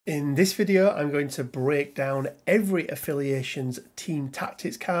In this video, I'm going to break down every Affiliation's team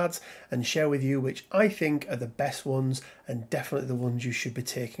tactics cards and share with you which I think are the best ones and definitely the ones you should be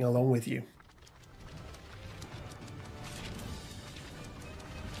taking along with you.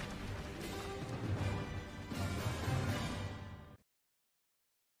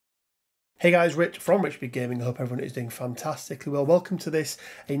 Hey guys, Rich from Rich Big Gaming. I hope everyone is doing fantastically well. Welcome to this,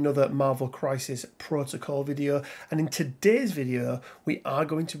 another Marvel Crisis Protocol video. And in today's video, we are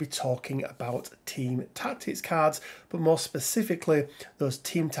going to be talking about team tactics cards, but more specifically, those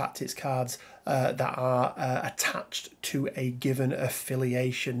team tactics cards that are attached to a given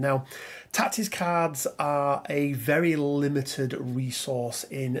affiliation. Now, tactics cards are a very limited resource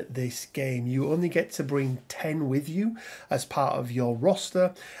in this game. You only get to bring 10 with you as part of your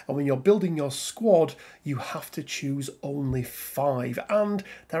roster, and when you're building your squad, you have to choose only 5. And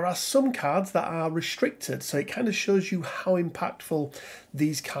there are some cards that are restricted, so it kind of shows you how impactful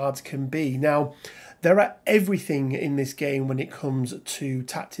these cards can be. Now, there are everything in this game when it comes to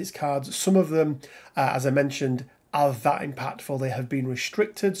tactics cards. Some of them, as I mentioned, are that impactful. They have been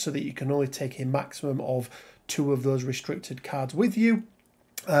restricted so that you can only take a maximum of 2 of those restricted cards with you.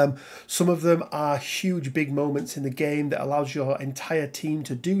 Some of them are huge big moments in the game that allows your entire team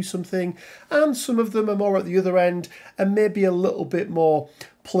to do something, and some of them are more at the other end and maybe a little bit more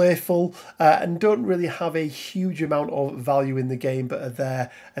playful and don't really have a huge amount of value in the game, but are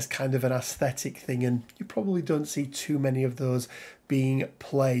there as kind of an aesthetic thing, and you probably don't see too many of those being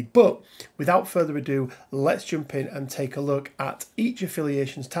played. But without further ado, let's jump in and take a look at each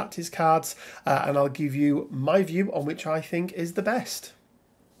affiliation's tactics cards, and I'll give you my view on which I think is the best.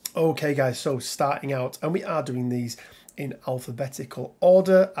 Okay guys, so starting out, and we are doing these in alphabetical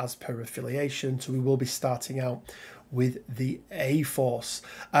order as per affiliation, so we will be starting out with the A-Force.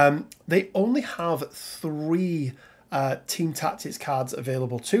 They only have 3 team tactics cards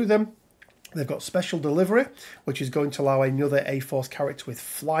available to them. They've got Special Delivery, which is going to allow another A-Force character with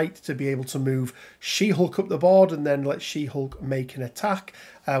flight to be able to move She-Hulk up the board and then let She-Hulk make an attack,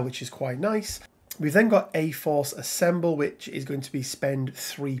 which is quite nice. We've then got A-Force Assemble, which is going to be spend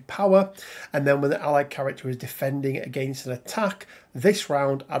 3 power, and then when the allied character is defending against an attack, this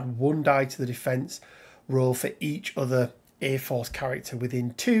round add 1 die to the defense roll for each other A-Force character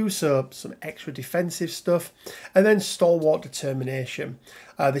within 2, so some extra defensive stuff. And then Stalwart Determination.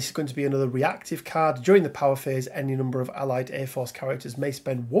 This is going to be another reactive card. During the power phase, any number of allied A-Force characters may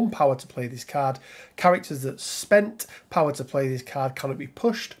spend 1 power to play this card. Characters that spent power to play this card cannot be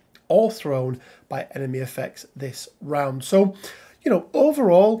pushed or thrown by enemy effects this round. So, you know,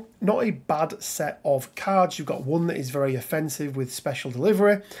 overall, not a bad set of cards. You've got one that is very offensive with Special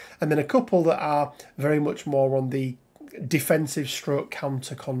Delivery, and then a couple that are very much more on the defensive stroke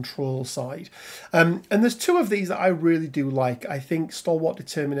counter control side. And there's 2 of these that I really do like. I think Stalwart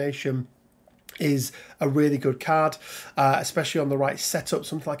Determination is a really good card, especially on the right setup,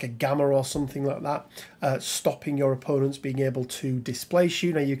 something like a Gamma or something like that, stopping your opponents being able to displace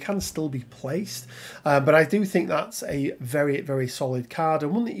you. Now, you can still be placed, but I do think that's a very, very solid card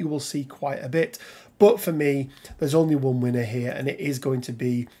and one that you will see quite a bit. But for me, there's only one winner here, and it is going to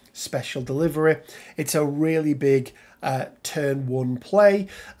be Special Delivery. It's a really big turn 1 play.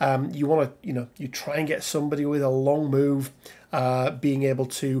 You want to, you try and get somebody with a long move, being able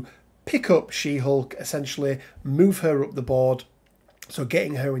to pick up She-Hulk, essentially move her up the board, so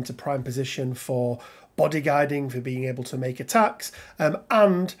getting her into prime position for bodyguarding, for being able to make attacks,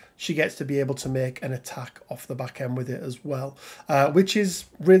 and she gets to be able to make an attack off the back end with it as well, which is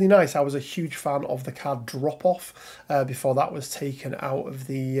really nice. I was a huge fan of the card Drop Off before that was taken out of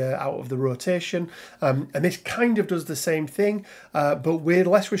the rotation, and this kind of does the same thing, but with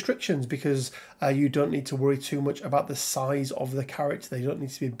less restrictions, because you don't need to worry too much about the size of the character. They don't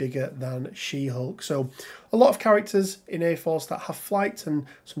need to be bigger than She-Hulk. So a lot of characters in A-Force that have flight, and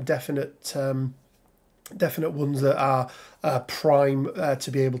some definite ones that are prime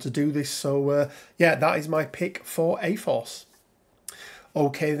to be able to do this. So yeah, that is my pick for A-Force.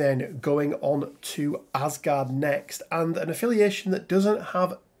 Okay then, going on to Asgard next, and an affiliation that doesn't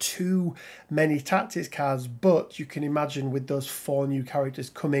have too many tactics cards, but you can imagine with those 4 new characters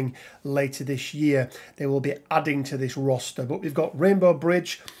coming later this year, they will be adding to this roster. But we've got Rainbow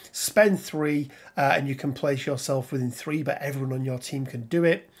Bridge, spend 3, and you can place yourself within 3, but everyone on your team can do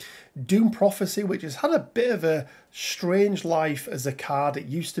it. Doom Prophecy, which has had a bit of a strange life as a card. It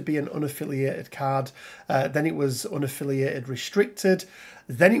used to be an unaffiliated card, then it was unaffiliated restricted,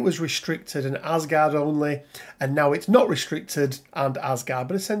 then it was restricted and Asgard only, and now it's not restricted and Asgard,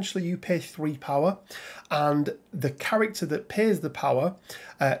 but essentially you pay 3 power, and the character that pays the power,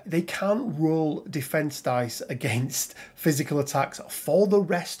 they can't roll defense dice against physical attacks for the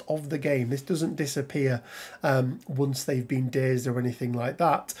rest of the game. This doesn't disappear once they've been dazed or anything like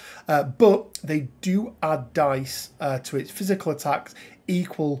that, but they do add dice to its physical attacks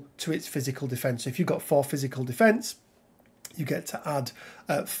equal to its physical defense. So if you've got 4 physical defense, you get to add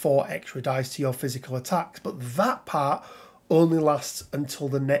 4 extra dice to your physical attacks, but that part only lasts until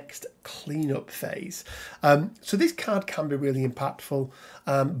the next cleanup phase. So this card can be really impactful,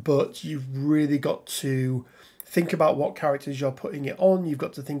 but you've really got to think about what characters you're putting it on. You've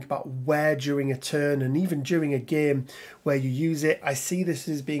got to think about where during a turn and even during a game where you use it. I see this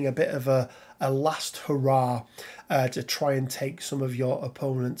as being a bit of a last hurrah to try and take some of your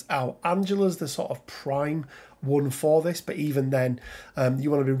opponents out. Angela's the sort of prime one for this, but even then, you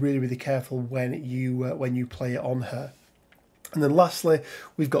want to be really, really careful when you play it on her. And then lastly,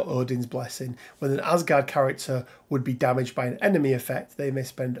 we've got Odin's Blessing. When an Asgard character would be damaged by an enemy effect, they may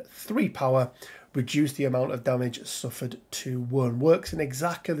spend 3 power, reduce the amount of damage suffered to 1. Works in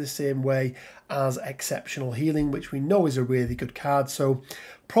exactly the same way as Exceptional Healing, which we know is a really good card. So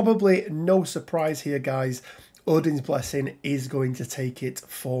probably no surprise here, guys. Odin's Blessing is going to take it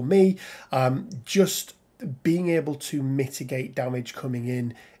for me. Just being able to mitigate damage coming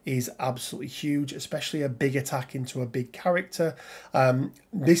in is absolutely huge, especially a big attack into a big character.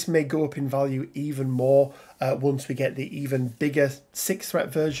 This may go up in value even more once we get the even bigger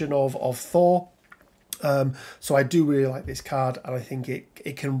 6-threat version of Thor. So I do really like this card, and I think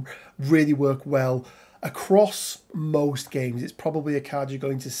it can really work well across most games. It's probably a card you're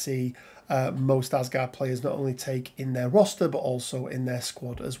going to see most Asgard players not only take in their roster, but also in their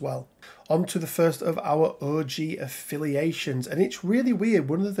squad as well. On to the first of our OG affiliations, and it's really weird.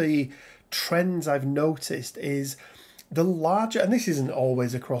 One of the trends I've noticed is the larger, and this isn't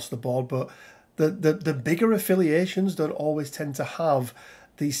always across the board, but the bigger affiliations don't always tend to have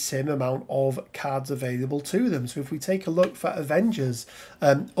the same amount of cards available to them. So if we take a look for Avengers,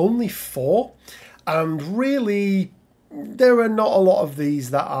 only 4, and really there are not a lot of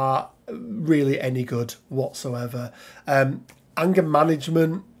these that are really any good whatsoever. Anger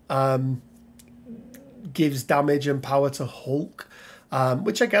Management gives damage and power to Hulk,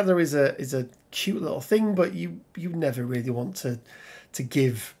 which I gather is a cute little thing, but you never really want to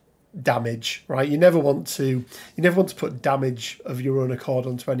give damage, right? You never want to put damage of your own accord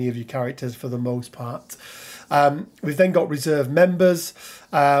onto any of your characters for the most part. We've then got reserve members.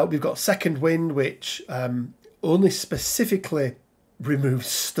 We've got Second Wind, which only specifically removes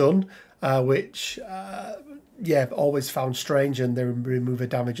stun, which always found strange, and they remove a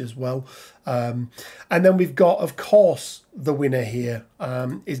damage as well. And then we've got, of course, the winner here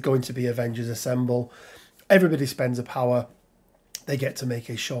is going to be Avengers Assemble. Everybody spends a power. They get to make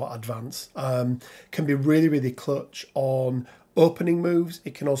a short advance. Can be really, really clutch on opening moves.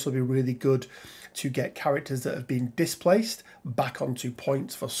 It can also be really good to get characters that have been displaced back onto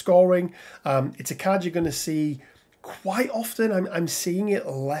points for scoring. It's a card you're going to see quite often. I'm seeing it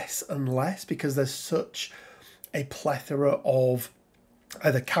less and less because there's such a plethora of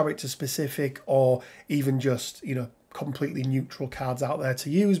either character specific or even just, completely neutral cards out there to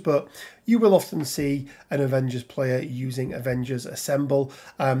use, but you will often see an Avengers player using Avengers Assemble.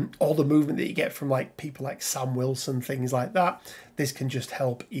 All the movement that you get from people like Sam Wilson, things like that, this can just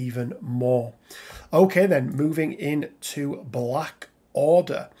help even more. Okay, then moving into Black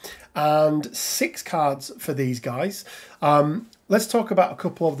Order, and 6 cards for these guys. Let's talk about a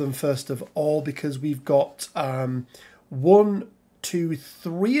couple of them first of all, because we've got 1, 2,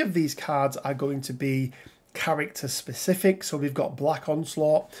 3 of these cards are going to be character specific. So we've got Black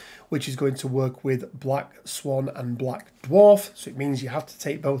Onslaught, which is going to work with Black Swan and Black Dwarf, so it means you have to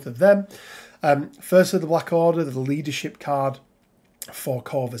take both of them. First of the Black Order, the leadership card for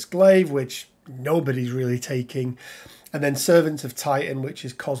Corvus Glaive, which nobody's really taking, and then Servant of Titan, which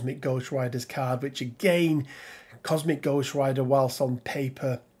is Cosmic Ghost Rider's card, which again, Cosmic Ghost Rider, whilst on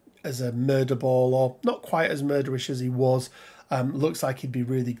paper as a murder ball, or not quite as murderish as he was, looks like he'd be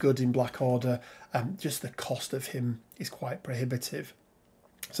really good in Black Order. Just the cost of him is quite prohibitive.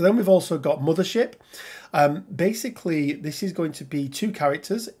 So then we've also got Mothership. Basically, this is going to be 2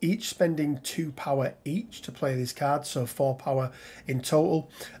 characters, each spending 2 power each to play this card, so 4 power in total.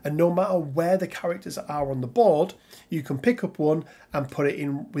 And no matter where the characters are on the board, you can pick up one and put it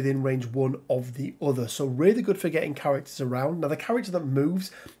in within range 1 of the other. So really good for getting characters around. Now, the character that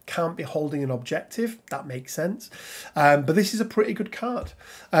moves can't be holding an objective. That makes sense. But this is a pretty good card.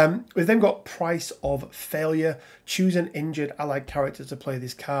 We've then got Price of Failure. Choose an injured allied character to play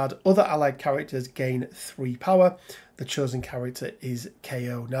this card. Other allied characters gain 3 power. The chosen character is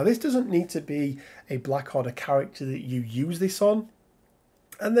KO. Now, this doesn't need to be a Black Order character that you use this on.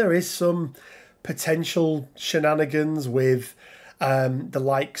 And there is some potential shenanigans with the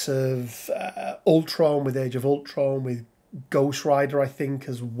likes of Ultron, with Age of Ultron, with Ghost Rider, I think,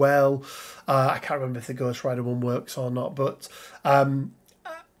 as well. I can't remember if the Ghost Rider one works or not. But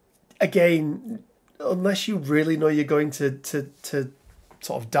again, unless you really know you're going to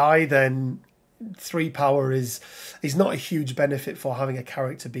sort of die, then 3 power is not a huge benefit for having a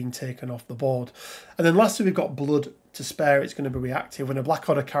character being taken off the board. And then lastly, we've got Blood to Spare. It's going to be reactive. When a Black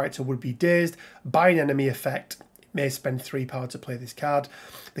Order character would be dazed by an enemy effect, it may spend 3 power to play this card.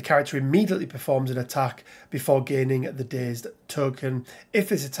 The character immediately performs an attack before gaining the dazed token. If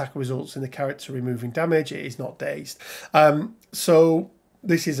this attack results in the character removing damage, it is not dazed. So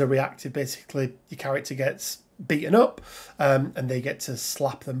this is a reactive. Basically, your character gets beaten up and they get to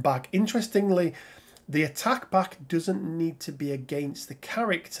slap them back. Interestingly, the attack back doesn't need to be against the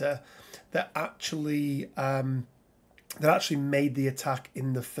character that actually made the attack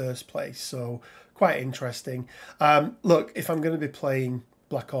in the first place. So quite interesting. Look, if I'm going to be playing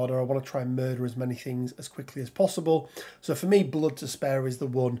Black Order, I want to try and murder as many things as quickly as possible. So for me, Blood to Spare is the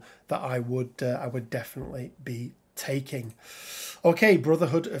one that I would definitely be taking. Okay,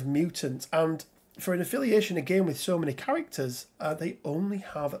 Brotherhood of Mutants. And for an affiliation, again, with so many characters, they only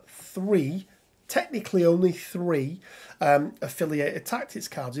have 3, technically only 3 affiliated tactics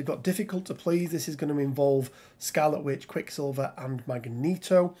cards. You've got Difficult to Please. This is going to involve Scarlet Witch, Quicksilver, and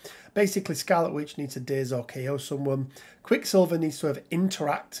Magneto. Basically, Scarlet Witch needs to daze or KO someone. Quicksilver needs to have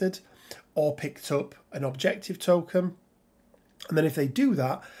interacted or picked up an objective token. And then if they do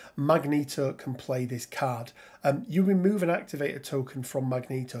that, Magneto can play this card. You remove an activator token from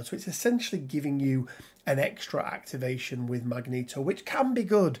Magneto. So it's essentially giving you an extra activation with Magneto, which can be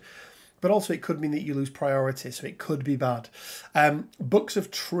good. But also it could mean that you lose priority, so it could be bad. Books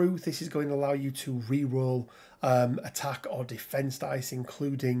of Truth. This is going to allow you to reroll attack or defense dice,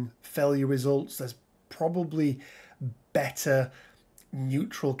 including failure results. There's probably better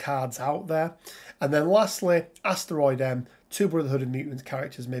neutral cards out there. And then lastly, Asteroid M. 2 Brotherhood of Mutants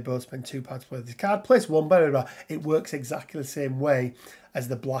characters may both spend 2 power to play this card. Place 1, blah, blah, blah. It works exactly the same way as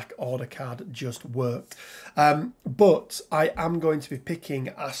the Black Order card just worked. But I am going to be picking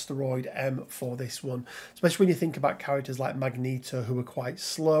Asteroid M for this one, especially when you think about characters like Magneto, who are quite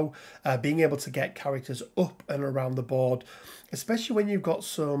slow. Being able to get characters up and around the board, especially when you've got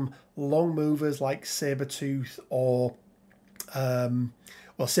some long movers like Sabretooth or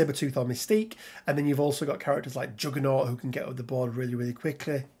Sabretooth or Mystique, and then you've also got characters like Juggernaut who can get up the board really, really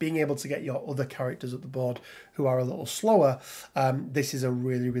quickly. Being able to get your other characters up the board who are a little slower, this is a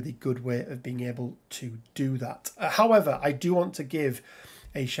really, really good way of being able to do that. However, I do want to give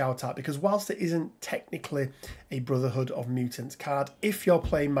a shout out, because whilst it isn't technically a Brotherhood of Mutants card, if you're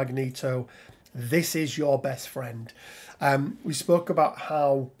playing Magneto, this is your best friend. We spoke about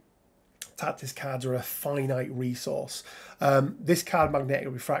how tactics cards are a finite resource. This card,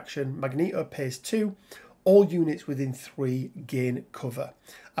 Magnetic Refraction, Magneto pays 2. All units within 3 gain cover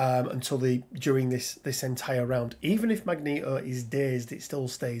during this entire round. Even if Magneto is dazed, it still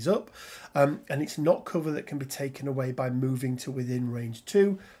stays up, and it's not cover that can be taken away by moving to within range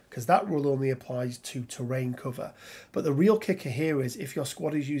 2, because that rule only applies to terrain cover. But the real kicker here is if your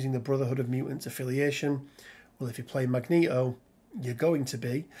squad is using the Brotherhood of Mutants affiliation, well, if you play Magneto, you're going to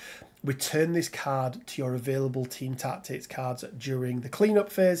be. Return this card to your available team tactics cards during the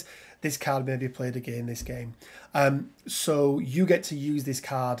cleanup phase. This card may be played again this game. So you get to use this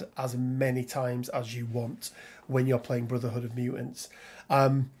card as many times as you want when you're playing Brotherhood of Mutants.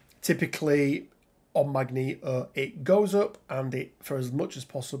 Typically on Magneto, it goes up, and for as much as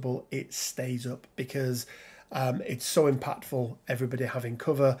possible, it stays up, because it's so impactful. Everybody having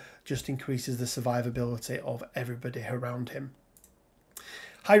cover just increases the survivability of everybody around him.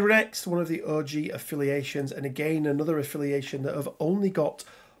 Hyrex, one of the OG affiliations, and again another affiliation that have only got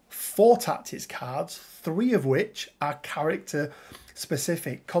 4 tactics cards, 3 of which are character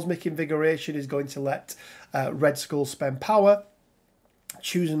specific. Cosmic Invigoration is going to let Red Skull spend power.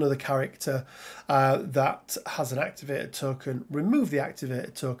 choose another character that has an activated token, remove the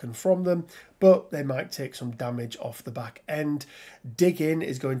activated token from them, but they might take some damage off the back end. Dig In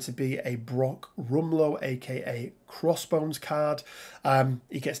is going to be a Brock Rumlow, aka Crossbones card.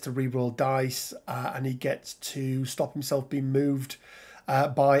 He gets to reroll dice and he gets to stop himself being moved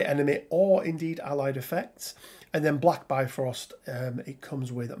by enemy or indeed allied effects. And then Black Bifrost, it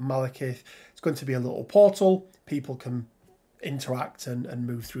comes with Malekith. It's going to be a little portal. People can interact and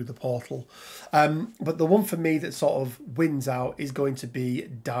move through the portal. But the one for me that sort of wins out is going to be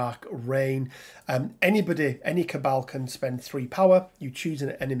Dark Reign. Any Cabal can spend 3 power. You choose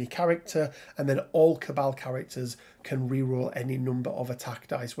an enemy character, and then all Cabal characters can reroll any number of attack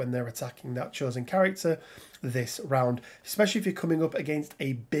dice when they're attacking that chosen character this round, especially if you're coming up against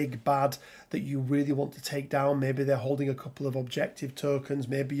a big bad that you really want to take down. Maybe they're holding a couple of objective tokens.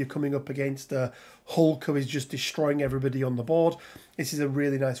 Maybe you're coming up against a Hulk who is just destroying everybody on the board. This is a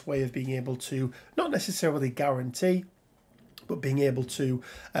really nice way of being able to not necessarily guarantee, but being able to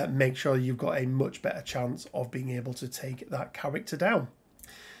make sure you've got a much better chance of being able to take that character down.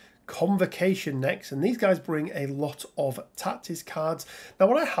 Convocation next, and these guys bring a lot of tactics cards. Now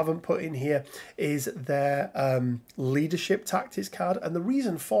what I haven't put in here is their leadership tactics card, and the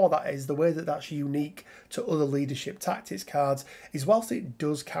reason for that is the way that that's unique to other leadership tactics cards is whilst it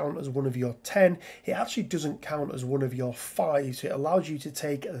does count as one of your 10, it actually doesn't count as one of your 5, so it allows you to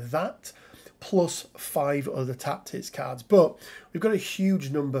take that plus 5 other tactics cards. But we've got a huge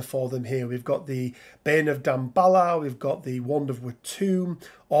number for them here. We've got the Bane of Damballa, we've got the Wand of Watum,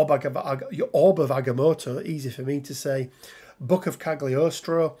 Orb of Agamotto, easy for me to say, Book of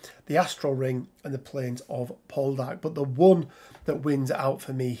Cagliostro, the Astral Ring, and the Plains of Poldark. But the one that wins out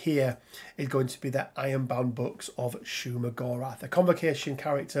for me here is going to be the Ironbound Books of Shumagorath. A Convocation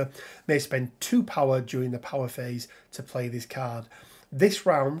character may spend 2 power during the power phase to play this card. This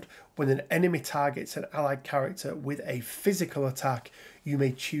round, when an enemy targets an allied character with a physical attack, you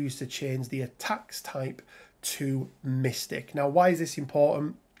may choose to change the attack's type to Mystic. Now, why is this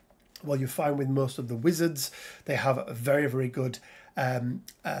important? Well, you find with most of the wizards, they have a very, very good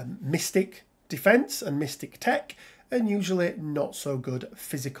Mystic defense and Mystic tech, and usually not so good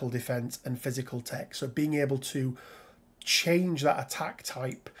physical defense and physical tech. So being able to change that attack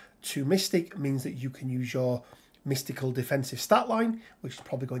type to Mystic means that you can use your mystical defensive stat line, which is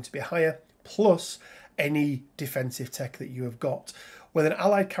probably going to be higher, plus any defensive tech that you have got. When an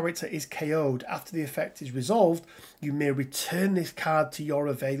allied character is KO'd after the effect is resolved, you may return this card to your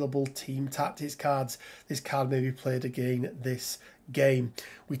available team tactics cards. This card may be played again this game.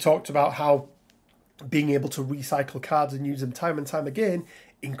 We talked about how being able to recycle cards and use them time and time again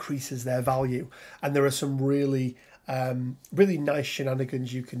increases their value, and there are some really nice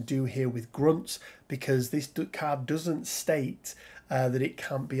shenanigans you can do here with grunts, because this card doesn't state that it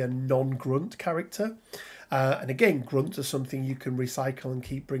can't be a non-grunt character. And again, grunts are something you can recycle and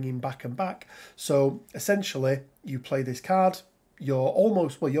keep bringing back and back. So essentially, you play this card,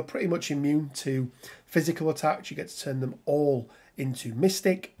 you're pretty much immune to physical attacks. You get to turn them all into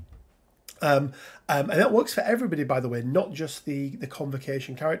Mystic. And that works for everybody, by the way, not just the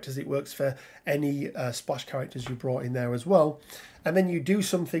Convocation characters. It works for any splash characters you brought in there as well. And then you do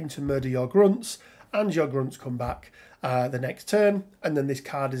something to murder your grunts, and your grunts come back the next turn, and then this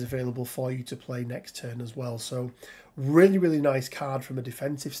card is available for you to play next turn as well. So really, really nice card from a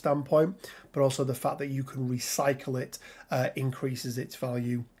defensive standpoint, but also the fact that you can recycle it increases its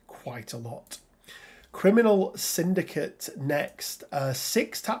value quite a lot. Criminal Syndicate next.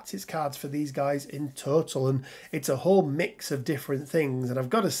 6 tactics cards for these guys in total, and it's a whole mix of different things, and I've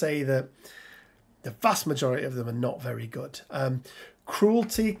got to say that the vast majority of them are not very good.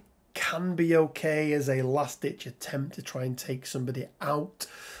 Cruelty can be okay as a last-ditch attempt to try and take somebody out.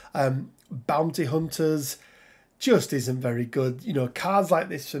 Bounty Hunters just isn't very good. You know, cards like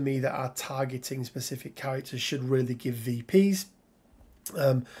this for me that are targeting specific characters should really give VPs.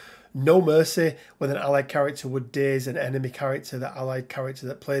 No Mercy, when an allied character would daze an enemy character, the allied character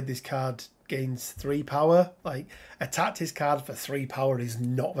that played this card gains 3 power. Like, a tactics card for 3 power is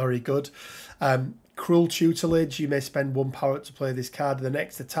not very good. Cruel Tutelage, you may spend 1 power to play this card. The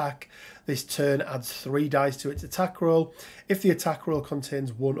next attack this turn adds 3 dice to its attack roll. If the attack roll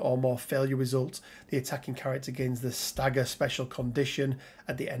contains 1 or more failure results, the attacking character gains the Stagger special condition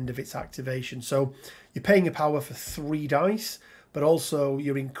at the end of its activation. So you're paying a power for 3 dice, but also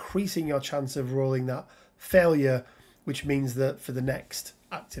you're increasing your chance of rolling that failure, which means that for the next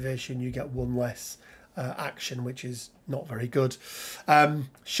activation you get 1 less action, which is not very good.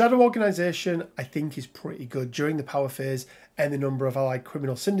 Shadow Organisation, I think, is pretty good. During the power phase, any number of allied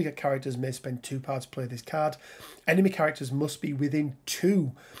criminal syndicate characters may spend 2 power to play this card. Enemy characters must be within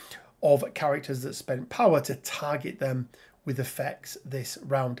 2 of characters that spent power to target them with effects this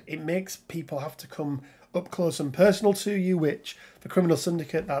round. It makes people have to come up close and personal to you, which for criminal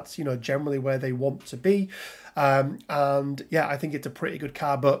syndicate, that's, you know, generally where they want to be. And yeah, I think it's a pretty good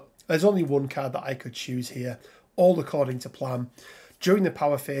card, but there's only one card that I could choose here, all according to plan. During the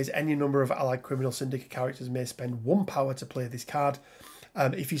power phase, any number of allied criminal syndicate characters may spend 1 power to play this card.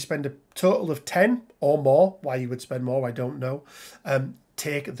 If you spend a total of 10 or more, why you would spend more, I don't know,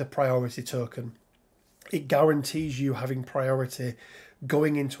 take the priority token. It guarantees you having priority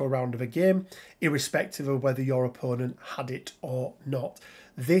going into a round of a game, irrespective of whether your opponent had it or not.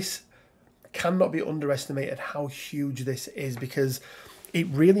 This cannot be underestimated how huge this is, because it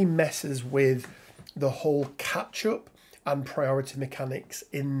really messes with the whole catch-up and priority mechanics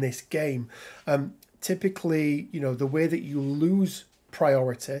in this game. Typically, you know, the way that you lose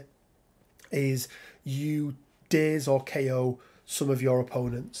priority is you daze or KO some of your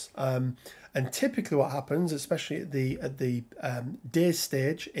opponents. And typically what happens, especially at the daze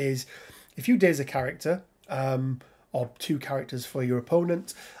stage, is if you daze a character, or 2 characters for your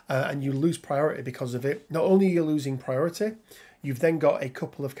opponent, and you lose priority because of it, not only are you losing priority, you've then got a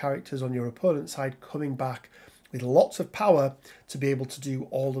couple of characters on your opponent's side coming back with lots of power to be able to do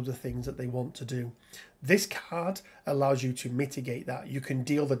all of the things that they want to do. This card allows you to mitigate that. You can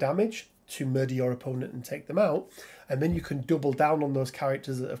deal the damage to murder your opponent and take them out, and then you can double down on those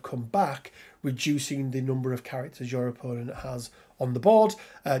characters that have come back, reducing the number of characters your opponent has on the board,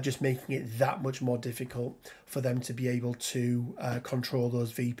 just making it that much more difficult for them to be able to control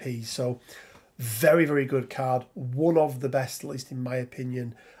those VPs. So very, very good card. One of the best, at least in my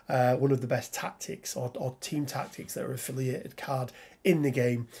opinion, one of the best tactics or team tactics that are affiliated card in the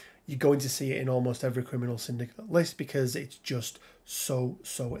game. You're going to see it in almost every criminal syndicate list because it's just so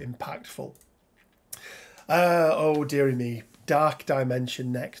impactful. Oh dearie me, Dark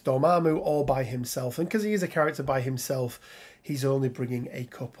Dimension next. Dormammu all by himself, and because he is a character by himself, he's only bringing a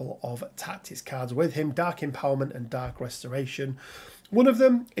couple of tactics cards with him: Dark Empowerment and Dark Restoration. One of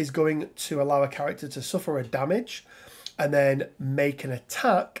them is going to allow a character to suffer a damage and then make an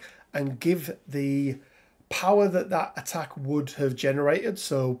attack and give the power that attack would have generated,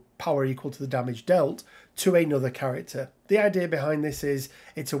 so power equal to the damage dealt, to another character. The idea behind this is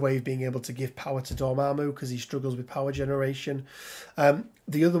it's a way of being able to give power to Dormammu because he struggles with power generation.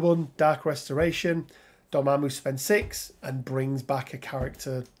 The other one, Dark Restoration, Dormammu spends 6 and brings back a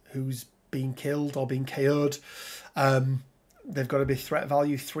character who's been killed or been KO'd. They've got to be threat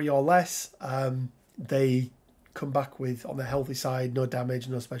value 3 or less. They come back with, on the healthy side, no damage,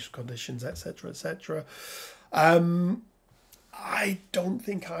 no special conditions, etc, etc. I don't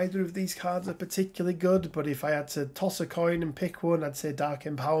think either of these cards are particularly good, but if I had to toss a coin and pick one, I'd say Dark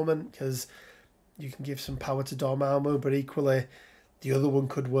Empowerment, because you can give some power to Dormammu, but equally the other one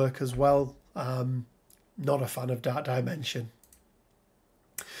could work as well. Not a fan of Dark Dimension.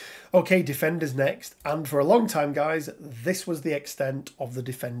 Okay, Defenders next, and for a long time, guys, this was the extent of the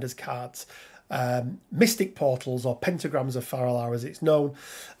Defenders cards. Mystic Portals, or Pentagrams of Faralar as it's known,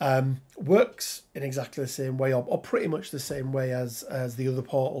 works in exactly the same way, or pretty much the same way as the other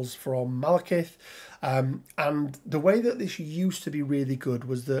portals from Malekith. And the way that this used to be really good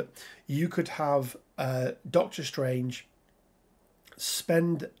was that you could have Doctor Strange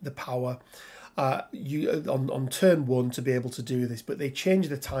spend the power on turn 1 to be able to do this, but they changed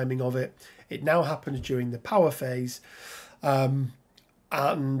the timing of it. It now happens during the power phase.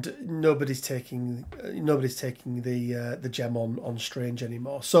 And nobody's taking the gem on Strange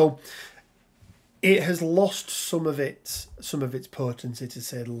anymore. So it has lost some of its potency, to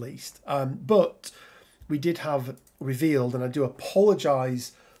say the least. But we did have revealed, and I do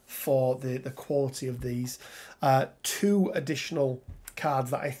apologise for the quality of these, 2 additional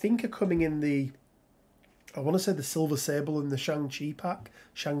cards that I think are coming in the, I want to say the Silver Sable and the Shang-Chi pack.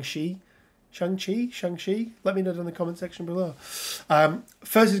 Shang-Chi? Let me know in the comment section below.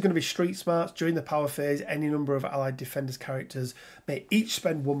 First is going to be Street Smarts. During the power phase, any number of allied defenders characters may each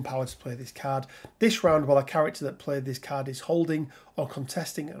spend 1 power to play this card. This round, while a character that played this card is holding or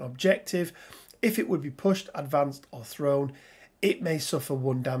contesting an objective, if it would be pushed, advanced or thrown, it may suffer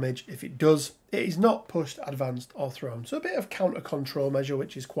 1 damage. If it does, it is not pushed, advanced or thrown. So a bit of counter control measure,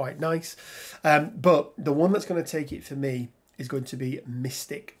 which is quite nice. But the one that's going to take it for me is going to be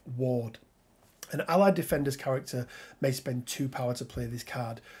Mystic Ward. An allied defender's character may spend 2 power to play this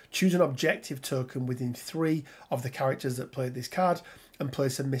card. Choose an objective token within 3 of the characters that played this card and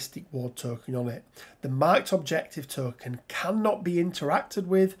place a Mystic Ward token on it. The marked objective token cannot be interacted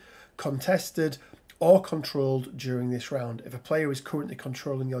with, contested, or controlled during this round. If a player is currently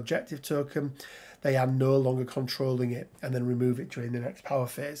controlling the objective token, they are no longer controlling it, and then remove it during the next power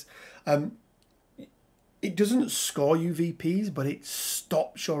phase. It doesn't score you VPs, but it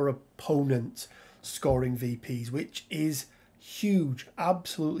stops your opponent scoring VPs, which is huge,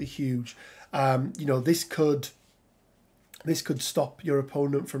 absolutely huge. You know, this could stop your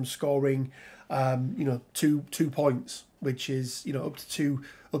opponent from scoring, you know, two points, which is, you know, up to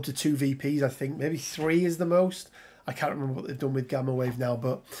two VPs. I think maybe 3 is the most. I can't remember what they've done with Gamma Wave now,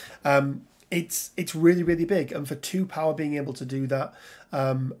 but it's really, really big. And for 2 power being able to do that,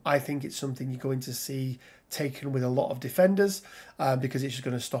 I think it's something you're going to see taken with a lot of defenders, because it's just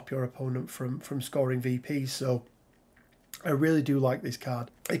going to stop your opponent from scoring VPs. So I really do like this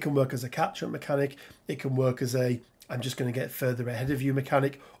card. It can work as a catch-up mechanic. It can work as a I'm just going to get further ahead of you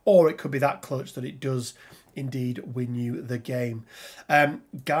mechanic, or it could be that clutch that it does indeed win you the game.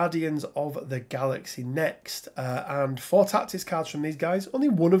 Guardians of the Galaxy next, and 4 tactics cards from these guys. Only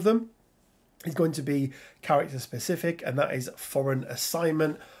one of them is going to be character specific, and that is Foreign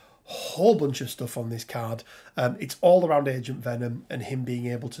Assignment. Whole bunch of stuff on this card. It's all around Agent Venom and him being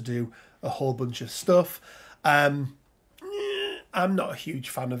able to do a whole bunch of stuff. I'm not a huge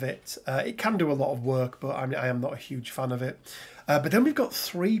fan of it. It can do a lot of work, but I am not a huge fan of it. But then we've got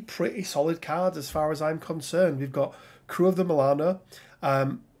 3 pretty solid cards as far as I'm concerned. We've got Crew of the Milano.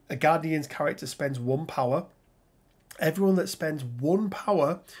 A Guardian's character spends 1 power. Everyone that spends 1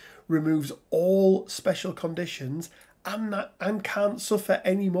 power removes all special conditions and can't suffer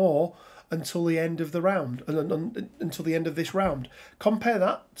any more until the end of the round, until the end of this round. Compare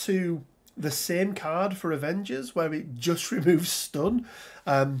that to the same card for Avengers, where it just removes stun.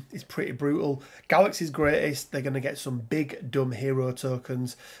 It's pretty brutal. Galaxy's Greatest, they're going to get some big dumb hero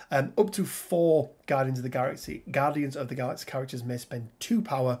tokens. Up to 4 Guardians of the Galaxy characters may spend 2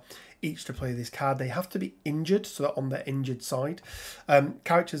 power each to play this card. They have to be injured, so they're on their injured side.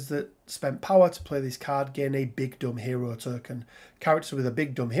 Characters that spent power to play this card gain a big dumb hero token. Characters with a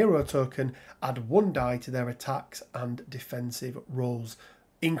big dumb hero token add 1 die to their attacks and defensive rolls,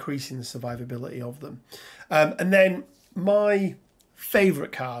 increasing the survivability of them. And then my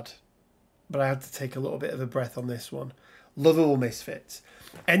favourite card, but I had to take a little bit of a breath on this one, Lovable Misfits.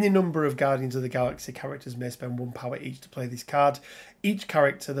 Any number of Guardians of the Galaxy characters may spend 1 power each to play this card. Each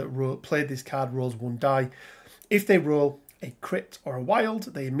character that played this card rolls 1 die. If they roll a crit or a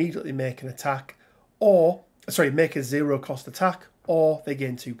wild, they immediately make an attack, make a 0 cost attack, or they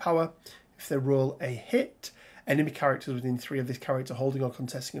gain 2 power. If they roll a hit, enemy characters within 3 of this character holding or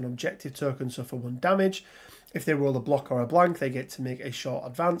contesting an objective token suffer 1 damage. If they roll a block or a blank, they get to make a short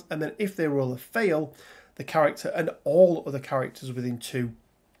advance. And then if they roll a fail, the character and all other characters within 2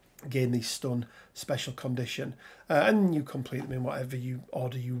 gain the stun special condition. And you complete them in whatever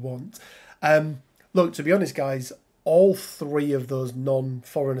order you want. Look, to be honest, guys, all 3 of those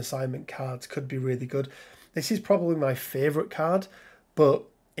non-foreign assignment cards could be really good. This is probably my favourite card, but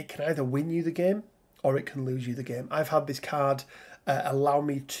it can either win you the game or it can lose you the game. I've had this card allow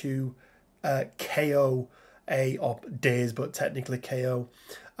me to KO or daze, but technically KO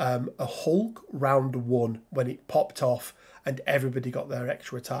a Hulk round 1 when it popped off and everybody got their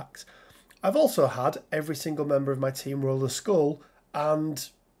extra attacks. I've also had every single member of my team roll a skull and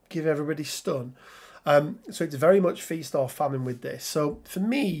give everybody stun. So it's very much feast or famine with this. So for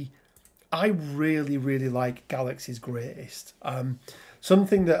me, I really, really like Galaxy's Greatest.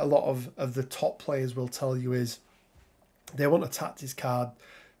 Something that a lot of the top players will tell you is they want a tactics card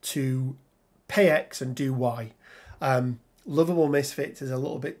to pay X and do Y. Lovable Misfits is a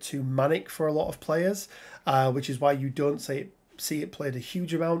little bit too manic for a lot of players, which is why you don't see it played a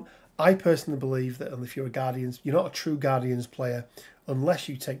huge amount. I personally believe that if you're a Guardians, you're not a true Guardians player unless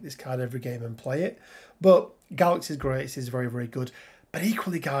you take this card every game and play it. But Galaxy's Greatest is very, very good. But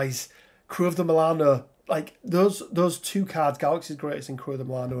equally, guys, Crew of the Milano, like those 2 cards, Galaxy's Greatest and Crew of the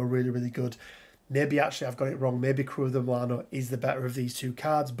Milano, are really, really good. Maybe actually I've got it wrong. Maybe Crew of the Milano is the better of these 2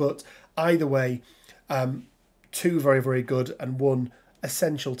 cards. But either way, 2 very, very good and 1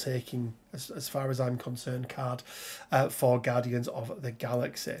 essential taking, as far as I'm concerned, card for Guardians of the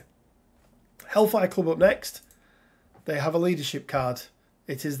Galaxy. Hellfire Club up next. They have a leadership card.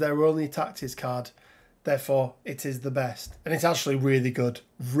 It is their only tactics card. Therefore, it is the best. And it's actually really good.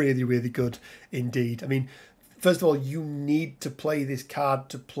 Really, really good indeed. I mean, first of all, you need to play this card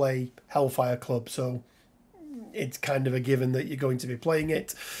to play Hellfire Club. So it's kind of a given that you're going to be playing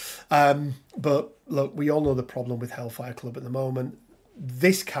it. But look, we all know the problem with Hellfire Club at the moment.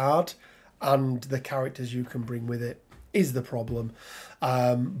 This card and the characters you can bring with it is the problem.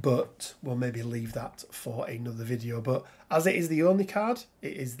 But we'll maybe leave that for another video. But as it is the only card,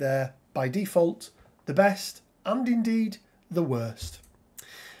 it is there by default, the best, and indeed the worst.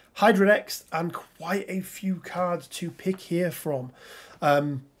 Hydra next, and quite a few cards to pick here from.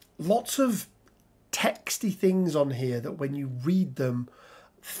 Lots of texty things on here that when you read them,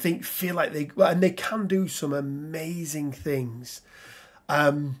 feel like they can do some amazing things.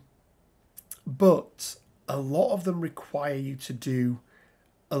 But a lot of them require you to do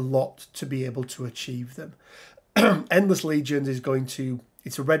a lot to be able to achieve them. Endless Legions is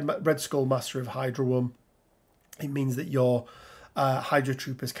it's a red skull master of Hydra 1. It means that your Hydra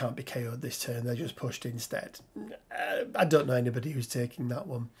troopers can't be KO'd this turn, they're just pushed instead. I don't know anybody who's taking that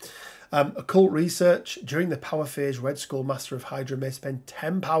one. Occult Research. During the power phase, Red Skull Master of Hydra may spend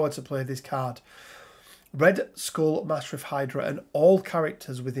 10 power to play this card. Red Skull Master of Hydra and all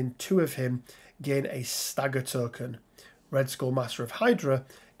characters within 2 of him gain a stagger token. Red Skull Master of Hydra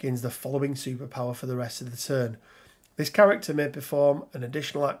gains the following superpower for the rest of the turn. This character may perform an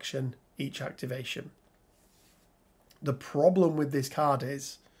additional action each activation. The problem with this card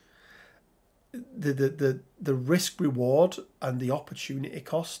is the risk reward and the opportunity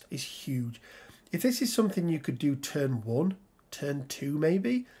cost is huge. If this is something you could do turn 1, turn 2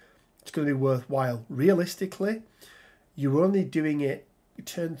 maybe, it's going to be worthwhile. Realistically, you're only doing it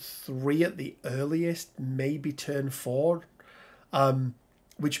turn 3 at the earliest, maybe turn 4,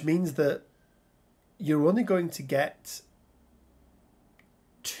 which means that you're only going to get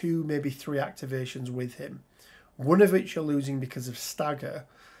 2, maybe 3 activations with him. One of which you're losing because of stagger,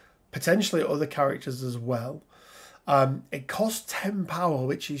 potentially other characters as well. It costs 10 power,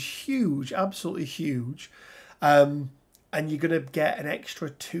 which is huge, absolutely huge. And you're going to get an extra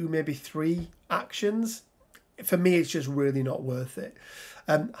 2, maybe 3 actions. For me, it's just really not worth it.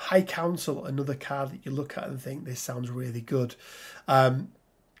 High Council, another card that you look at and think, this sounds really good.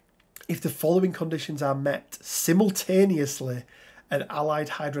 If the following conditions are met, simultaneously, an allied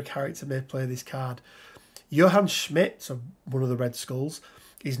Hydra character may play this card. Johann Schmidt, so one of the Red Skulls,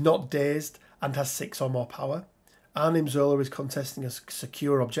 is not dazed and has 6 or more power. Arnim Zola is contesting a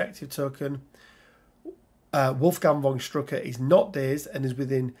secure objective token. Wolfgang von Strucker is not dazed and is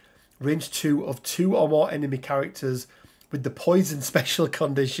within range 2 of 2 or more enemy characters with the poison special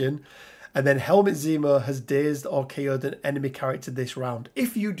condition. And then Helmut Zemo has dazed or KO'd an enemy character this round.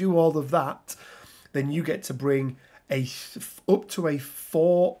 If you do all of that, then you get to bring up to a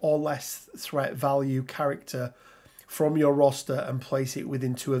 4 or less threat value character from your roster and place it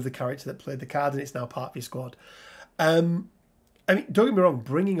within 2 of the characters that played the card, and it's now part of your squad. I mean, don't get me wrong,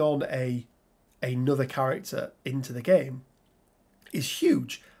 bringing on another character into the game is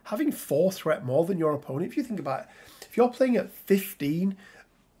huge. Having 4 threat more than your opponent, if you think about it, if you're playing at 15,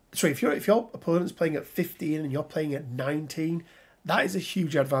 sorry, if your opponent's playing at 15 and you're playing at 19, that is a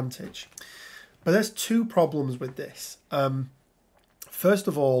huge advantage. But there's 2 problems with this. First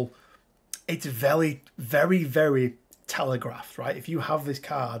of all, it's very, very, very telegraphed, right? If you have this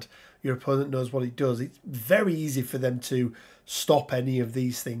card, your opponent knows what it does. It's very easy for them to stop any of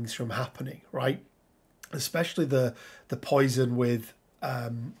these things from happening, right? Especially the poison with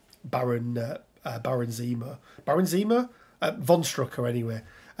Baron Zemo. Baron Zemo? Von Strucker, anyway.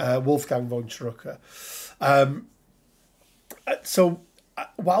 Wolfgang von Strucker. So,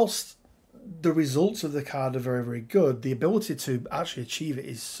 whilst the results of the card are very, very good, the ability to actually achieve it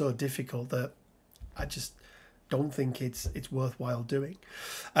is so difficult that I just don't think it's worthwhile doing.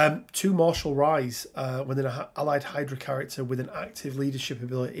 2 Martial Rise. When an allied Hydra character with an active leadership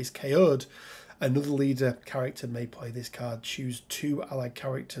ability is KO'd, another leader character may play this card. Choose 2 allied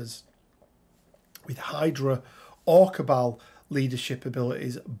characters with Hydra or Cabal leadership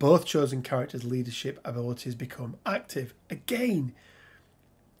abilities. Both chosen characters' leadership abilities become active. Again,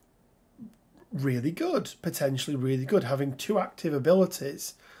 really good, potentially really good. Having 2 active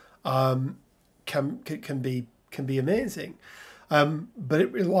abilities can be amazing, but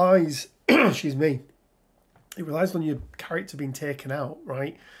it relies excuse me, it relies on your character being taken out,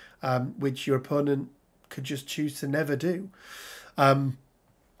 right? Which your opponent could just choose to never do.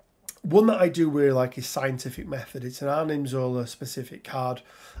 One that I do really like is Scientific Method. It's an Arnim Zola specific card.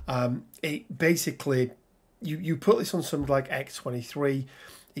 It basically, you put this on something like X-23.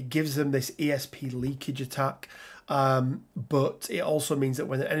 It gives them this ESP leakage attack, but it also means that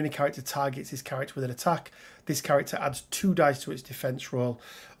when an enemy character targets this character with an attack, this character adds 2 dice to its defense roll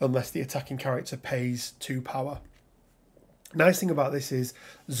unless the attacking character pays 2 power. Nice thing about this is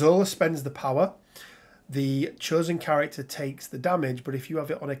Zola spends the power, the chosen character takes the damage, but if you have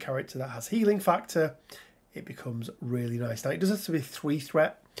it on a character that has healing factor, it becomes really nice. Now, it doesn't have to be 3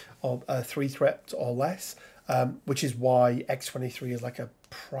 threat or 3 threat or less. which is why X23 is like a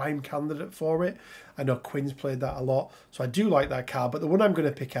prime candidate for it. I know Quinn's played that a lot, so I do like that card. But the one I'm going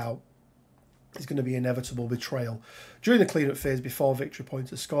to pick out is going to be Inevitable Betrayal. During the cleanup phase, before victory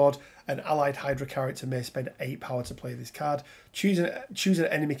points are scored, an allied Hydra character may spend 8 power to play this card. Choose an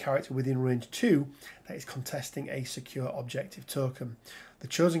enemy character within range 2 that is contesting a secure objective token. The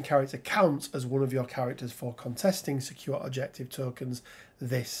chosen character counts as one of your characters for contesting secure objective tokens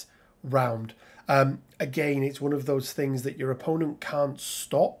this round. Again, it's one of those things that your opponent can't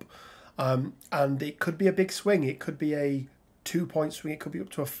stop, and it could be a big swing. It could be a 2-point swing. It could be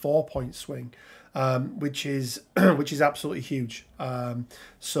up to a 4-point swing, which is absolutely huge.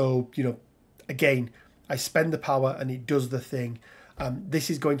 So, you know, again, I spend the power and it does the thing.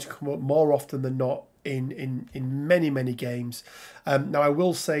 This is going to come up more often than not in many games. Now, I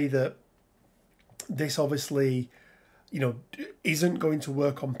will say that this obviously, you know, isn't going to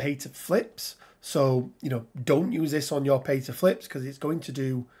work on pay to flips. So, you know, don't use this on your pay to flips because it's going to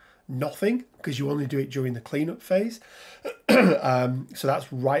do nothing because you only do it during the cleanup phase. So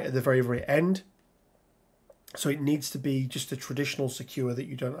that's right at the very end. So it needs to be just a traditional secure that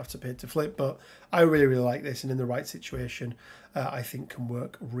you don't have to pay to flip. But I really like this, and in the right situation, I think can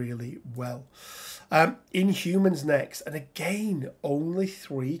work really well. Inhumans next, and again, only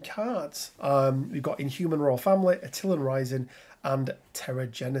 3 cards. We've got Inhuman Royal Family, Attilan Rising, and Terra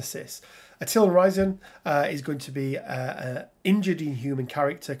Genesis. Attilan Rising is going to be an injured Inhuman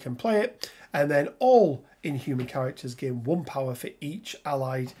character can play it, and then all Inhuman characters gain 1 power for each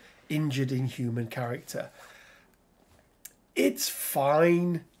allied injured Inhuman character. It's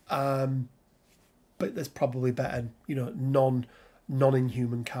fine, but there's probably better, you know,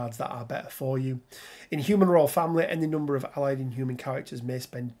 non-Inhuman cards that are better for you. Inhuman Royal Family, any number of allied Inhuman characters may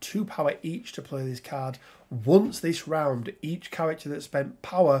spend 2 power each to play this card. Once this round, each character that spent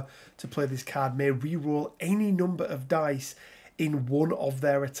power to play this card may reroll any number of dice in one of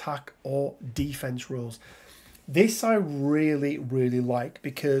their attack or defense rolls. This I really like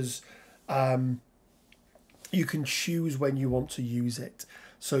because you can choose when you want to use it.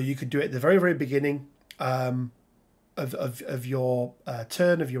 So you could do it at the very beginning of your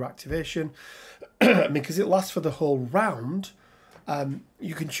turn, of your activation. I mean, because it lasts for the whole round,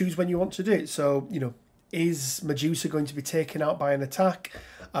 you can choose when you want to do it. So, you know, is Medusa going to be taken out by an attack?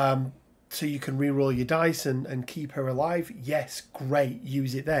 So you can re-roll your dice and keep her alive? Yes, great,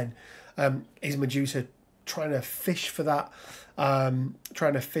 use it then. Is Medusa trying to fish for that,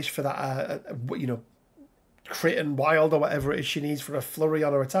 you know, crit and wild or whatever it is she needs for a flurry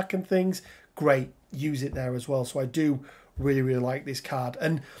on her attack and things? Great, use it there as well. So I do really like this card,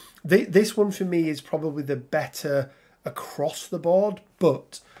 and this one for me is probably the better across the board.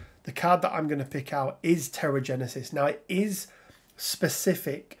 But the card that I'm going to pick out is Terra Genesis. Now, it is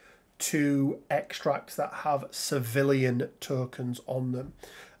specific to extracts that have civilian tokens on them,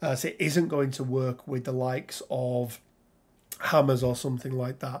 so it isn't going to work with the likes of hammers or something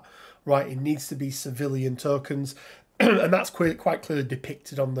like that, right? It needs to be civilian tokens. And that's quite clearly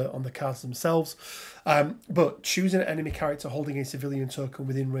depicted on the cards themselves. But choose an enemy character holding a civilian token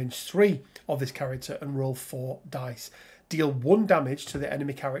within range 3 of this character and roll 4 dice. Deal 1 damage to the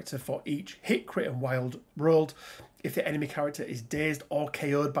enemy character for each hit, crit, and wild rolled. If the enemy character is dazed or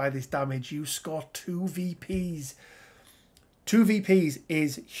KO'd by this damage, you score 2 VPs. 2 VPs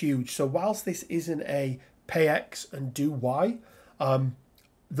is huge. So whilst this isn't a pay X and do Y,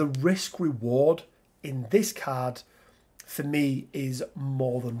 the risk reward in this card for me is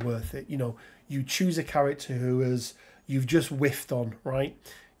more than worth it. You know, you choose a character you've just whiffed on, right?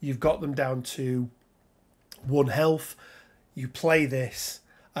 You've got them down to 1 health. You play this,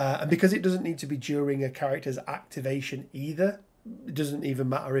 and because it doesn't need to be during a character's activation either, it doesn't even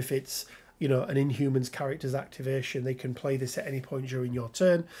matter if it's, you know, an Inhuman's character's activation. They can play this at any point during your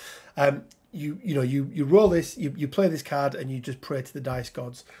turn. You roll this, you play this card, and you just pray to the dice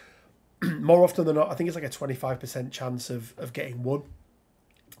gods. More often than not, I think it's like a 25% chance of getting 1.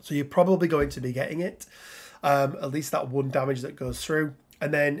 So you're probably going to be getting it, at least that 1 damage that goes through.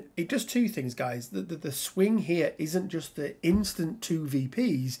 And then it does 2 things, guys. The swing here isn't just the instant 2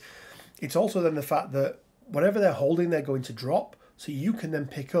 VPs. It's also then the fact that whatever they're holding, they're going to drop. So you can then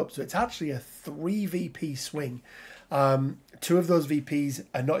pick up. So it's actually a 3 VP swing. 2 of those VPs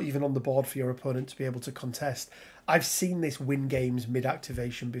are not even on the board for your opponent to be able to contest. I've seen this win games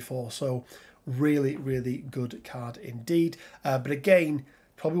mid-activation before, so really good card indeed. But again,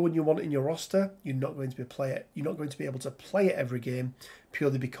 probably when you want it in your roster, you're not going to be able to play it every game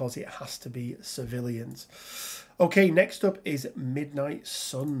purely because it has to be civilians. Okay, next up is Midnight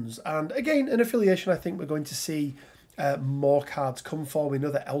Suns, and again, an affiliation I think we're going to see more cards come for. We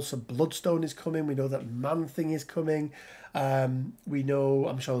know that Elsa Bloodstone is coming. We know that Man-Thing is coming. We know,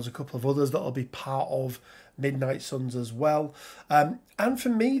 I'm sure there's a couple of others that will be part of Midnight Suns as well. And for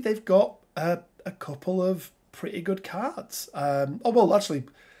me, they've got a couple of pretty good cards. Actually,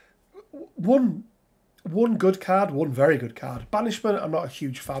 one good card, one very good card. Banishment, I'm not a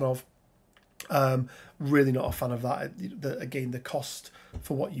huge fan of. Really not a fan of that. Again, the cost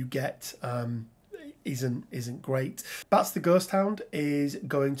for what you get isn't great. Bats the Ghost Hound is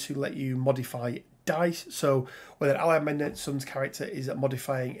going to let you modify dice. So when an allied Midnight Suns character is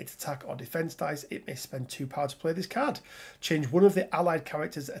modifying its attack or defense dice, it may spend 2 power to play this card. Change one of the allied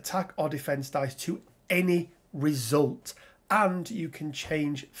character's attack or defense dice to any result, and you can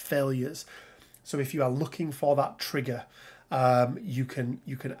change failures. So if you are looking for that trigger, you can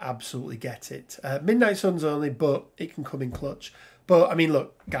absolutely get it. Midnight Suns only, but it can come in clutch. But I mean,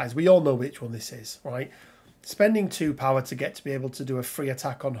 look, guys, we all know which one this is, right? Spending 2 power to get to be able to do a free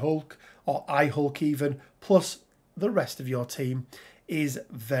attack on Hulk, or iHulk even, plus the rest of your team, is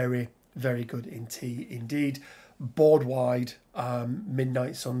very, very good indeed. Board wide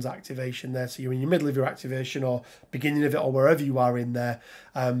Midnight Suns activation there. So you're in your middle of your activation or beginning of it or wherever you are in there.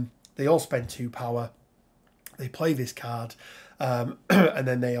 They all spend 2 power. They play this card, and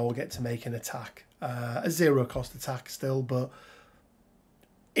then they all get to make an attack. A 0 cost attack still, but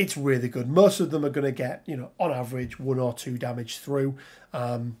it's really good. Most of them are going to get, on average, 1 or 2 damage through.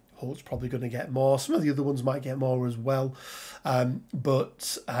 Hulk's probably going to get more. Some of the other ones might get more as well.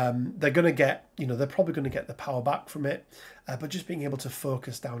 But they're going to get, they're probably going to get the power back from it. But just being able to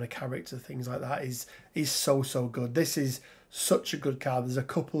focus down a character, things like that is so good. This is such a good card. There's a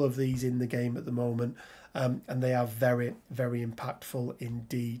couple of these in the game at the moment. And they are very, very impactful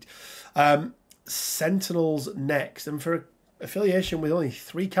indeed. Sentinels next. And for Affiliation with only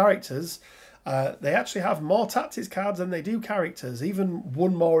 3 characters, they actually have more tactics cards than they do characters. Even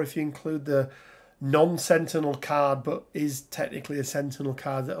 1 more if you include the non-Sentinel card, but is technically a Sentinel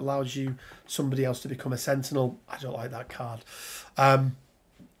card that allows somebody else to become a Sentinel. I don't like that card. I've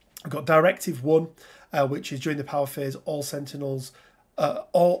got Directive 1, which is during the power phase, all Sentinels...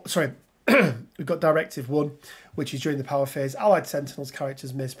 We've got Directive 1, which is during the power phase. Allied Sentinels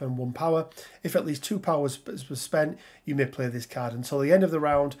characters may spend 1 power. If at least 2 power was spent, you may play this card. Until the end of the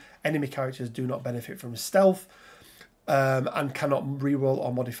round, enemy characters do not benefit from stealth and cannot reroll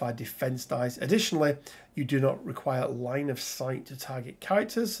or modify defense dice. Additionally, you do not require line of sight to target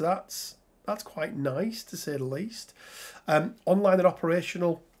characters. So that's quite nice, to say the least. Online and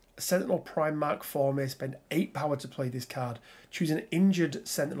operational. Sentinel Prime Mark IV may spend 8 power to play this card. Choose an injured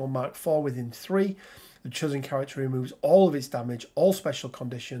Sentinel Mark IV within 3. The chosen character removes all of its damage, all special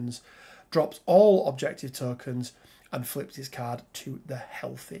conditions, drops all objective tokens, and flips this card to the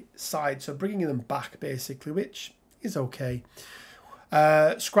healthy side. So bringing them back, basically, which is okay.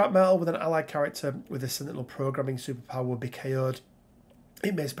 Scrap Metal with an allied character with a Sentinel programming superpower will be KO'd.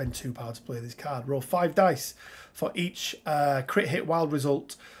 It may spend 2 power to play this card. Roll 5 dice. For each crit hit wild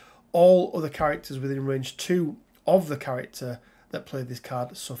result, all other characters within range 2 of the character that played this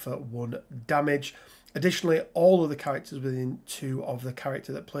card suffer 1 damage. Additionally, all other characters within 2 of the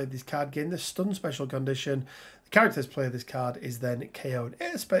character that played this card gain the stun special condition. The characters play this card is then KO'd.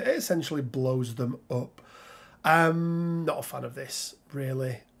 It essentially blows them up. Not a fan of this,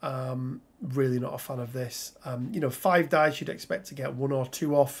 really. Really not a fan of this. 5 dice you'd expect to get 1 or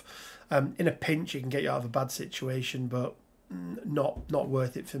 2 off. In a pinch, you can get you out of a bad situation, but not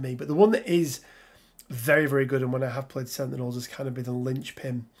worth it for me. But the one that is very, very good, and when I have played Sentinels has kind of been the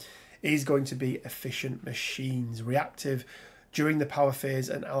linchpin, is going to be Efficient Machines. Reactive. During the power phase,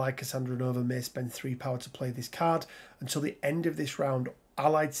 an allied Cassandra Nova may spend 3 power to play this card. Until the end of this round,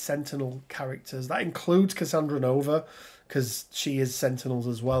 allied Sentinel characters, that includes Cassandra Nova, because she is Sentinels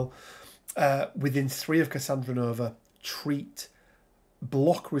as well, within 3 of Cassandra Nova, treat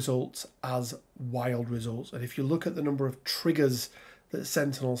block results as wild results. And if you look at the number of triggers that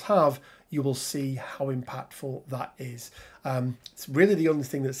Sentinels have, you will see how impactful that is. It's really the only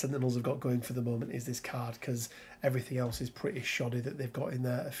thing that Sentinels have got going for the moment is this card, because everything else is pretty shoddy that they've got in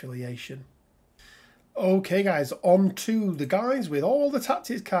their affiliation. Okay, guys, on to the guys with all the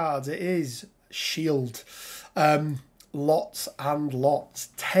tactics cards. It is Shield. Lots and lots.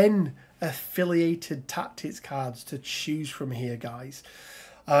 10 affiliated tactics cards to choose from here, guys.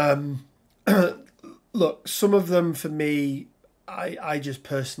 Look, some of them for me, I just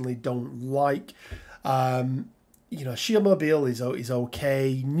personally don't like. Shield Mobile is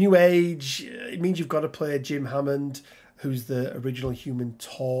okay. New Age, it means you've got to play Jim Hammond, who's the original Human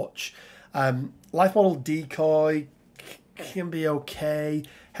Torch. Life Model Decoy can be okay.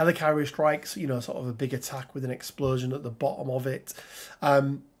 Helicarrier Strike's, you know, sort of a big attack with an explosion at the bottom of it.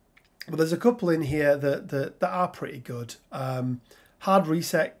 But there's a couple in here that are pretty good. Hard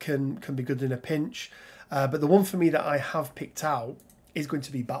Reset can be good in a pinch. But the one for me that I have picked out is going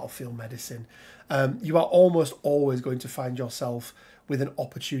to be Battlefield Medicine. You are almost always going to find yourself with an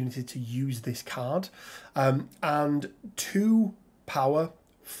opportunity to use this card. And 2 power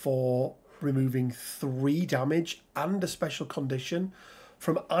for removing 3 damage and a special condition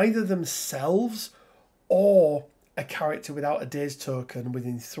from either themselves or a character without a dazed token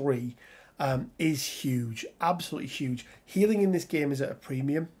within 3 is huge, absolutely huge. Healing in this game is at a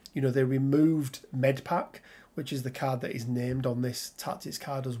premium. You know, they removed Medpack, which is the card that is named on this tactics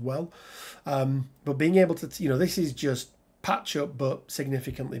card as well. But being able to, you know, this is just patch up, but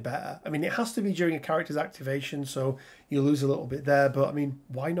significantly better. I mean, it has to be during a character's activation, so you lose a little bit there. But I mean,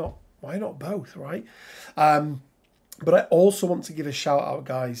 why not? Why not both, right? But I also want to give a shout out,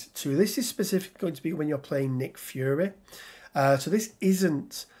 guys, to this is specifically going to be when you're playing Nick Fury. So this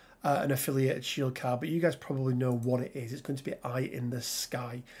isn't an affiliated shield card, but you guys probably know what it is. It's going to be Eye in the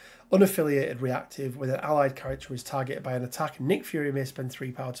Sky. Unaffiliated reactive, when an allied character is targeted by an attack, Nick Fury may spend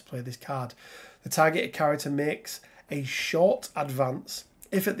 3 power to play this card. The targeted character makes a short advance.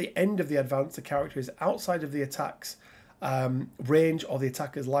 If at the end of the advance the character is outside of the attack's range or the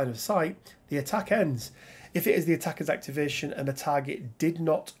attacker's line of sight, the attack ends. If it is the attacker's activation and the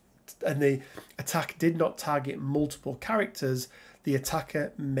attack did not target multiple characters, the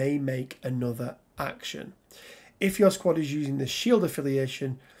attacker may make another action. If your squad is using the shield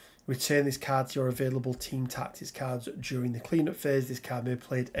affiliation, return this card to your available team tactics cards during the cleanup phase. This card may be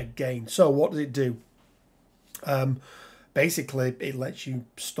played again. So what does it do? Basically, it lets you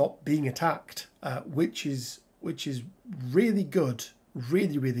stop being attacked, which is really good,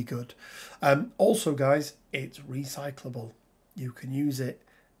 really good. Also, guys, it's recyclable. You can use it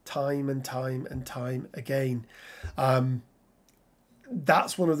time and time again.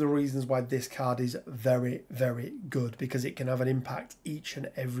 That's one of the reasons why this card is very good, because it can have an impact each and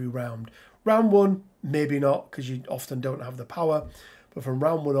every round. Round 1, maybe not, because you often don't have the power, but from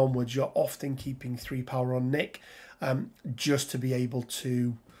round 1 onwards, you're often keeping 3 power on Nick, just to be able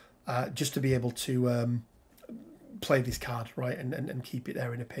to play this card, right, and keep it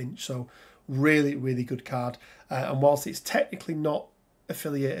there in a pinch. So really good card. And whilst it's technically not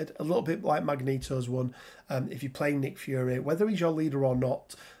affiliated, a little bit like Magneto's one, if you're playing Nick Fury, whether he's your leader or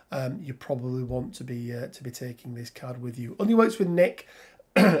not, you probably want to be taking this card with you. Only works with Nick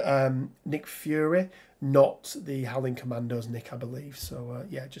Fury, not the Howling Commandos Nick, I believe. So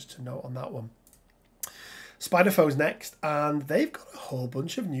yeah, just to note on that one. Spider-Foe's next, and they've got a whole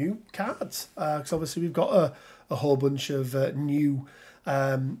bunch of new cards. Because obviously we've got a whole bunch of new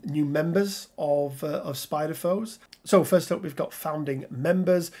members of Spider-Foes. So first up, we've got founding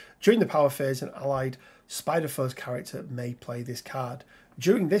members. During the power phase, an allied Spider-Foes character may play this card.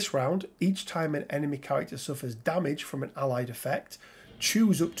 During this round, each time an enemy character suffers damage from an allied effect,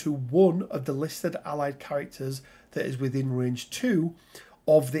 choose up to one of the listed allied characters that is within range 2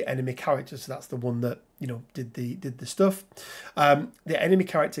 of the enemy character. So that's the one that, you know, did the stuff. The enemy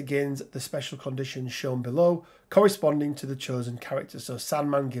character gains the special conditions shown below, corresponding to the chosen character. So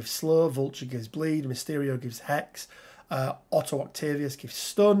Sandman gives slow, Vulture gives bleed, Mysterio gives hex, Otto Octavius gives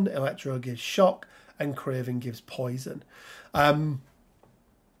stun, Electro gives shock, and Craven gives poison. I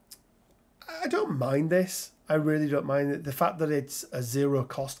don't mind this. I really don't mind it. The fact that it's a 0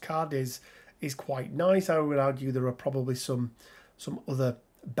 cost card is quite nice. I would argue there are probably some other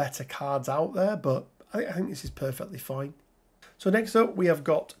better cards out there, but I think this is perfectly fine. So next up, we have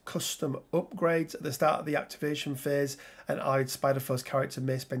got custom upgrades. At the start of the activation phase, an allied Spider-Foes character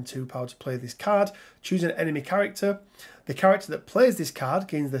may spend 2 power to play this card. Choose an enemy character. The character that plays this card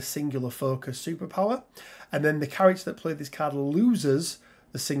gains the singular focus superpower, and then the character that plays this card loses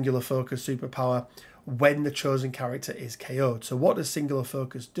the singular focus superpower when the chosen character is KO'd. So what does singular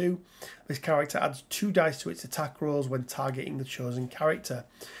focus do? This character adds 2 dice to its attack rolls when targeting the chosen character.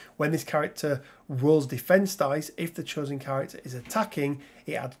 When this character rolls defense dice, if the chosen character is attacking,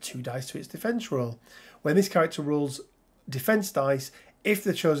 it adds 2 dice to its defense roll. When this character rolls defense dice, if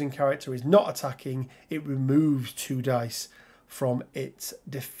the chosen character is not attacking, it removes 2 dice from its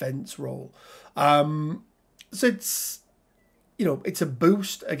defense roll. So it's, you know, it's a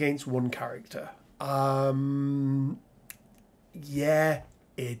boost against one character. Yeah,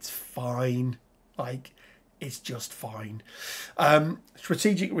 it's fine. Like, it's just fine.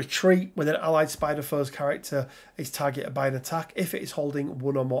 Strategic retreat. When an allied Spider-Foes character is targeted by an attack, if it is holding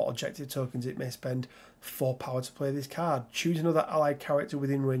 1 or more objective tokens, it may spend 4 power to play this card. Choose another allied character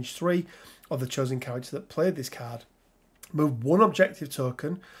within range 3 of the chosen character that played this card. Move one objective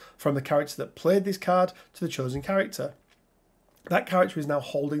token from the character that played this card to the chosen character. That character is now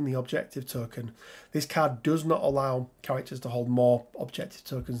holding the objective token. This card does not allow characters to hold more objective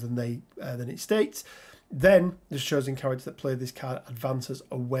tokens than it states. Then the chosen character that played this card advances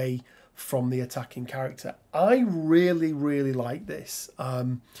away from the attacking character. I really, really like this.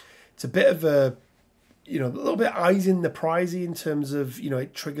 It's a bit of a, a little bit eyes in the prizey in terms of,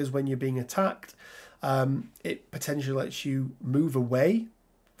 it triggers when you're being attacked. It potentially lets you move away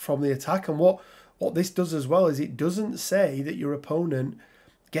from the attack. And what this does as well is it doesn't say that your opponent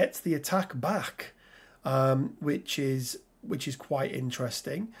gets the attack back, which is quite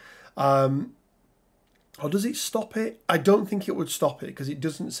interesting. Or does it stop it? I don't think it would stop it because it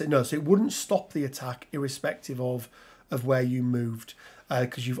doesn't say no. So it wouldn't stop the attack irrespective of where you moved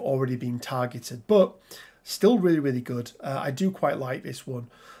because you've already been targeted. But still really, really good. I do quite like this one.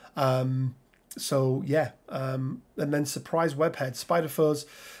 So yeah, and then surprise webhead. Spider foes.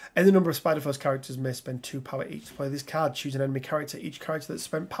 Any number of Spider foes characters may spend 2 power each to play this card. Choose an enemy character. Each character that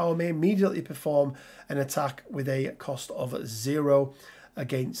spent power may immediately perform an attack with a cost of 0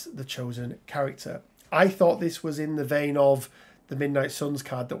 against the chosen character. I thought this was in the vein of the Midnight Suns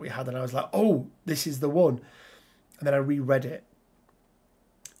card that we had, and I was like, oh, this is the one. And then I reread it.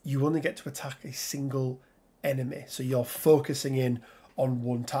 You only get to attack a single enemy, so you're focusing in on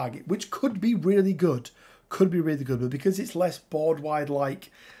one target, which could be really good. But because it's less board wide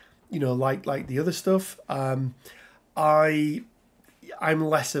like the other stuff, I'm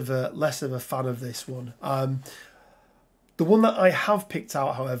less of a fan of this one. The one that I have picked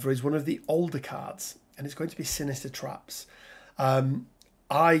out, however, is one of the older cards, and it's going to be Sinister Traps.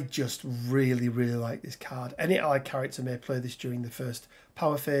 I just really, really like this card. Any allied character may play this during the first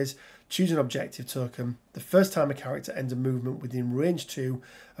power phase. Choose an objective token. The first time a character ends a movement within range 2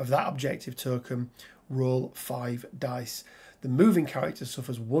 of that objective token, roll 5 dice. The moving character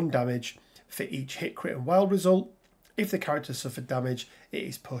suffers 1 damage for each hit, crit, and wild result. If the character suffered damage, it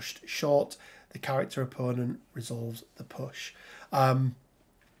is pushed short. The character opponent resolves the push.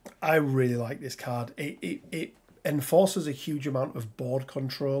 I really like this card. It enforces a huge amount of board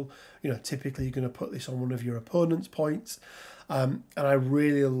control. Typically you're going to put this on one of your opponent's points. And I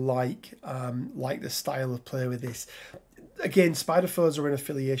really like the style of play with this. Again, Spider foes are an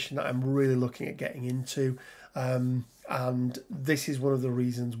affiliation that I'm really looking at getting into. And this is one of the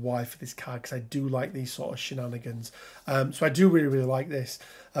reasons why for this card, because I do like these sort of shenanigans. So I do really, really like this.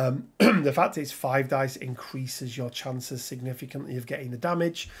 The fact that it's 5 dice increases your chances significantly of getting the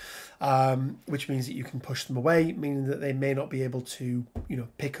damage, which means that you can push them away, meaning that they may not be able to,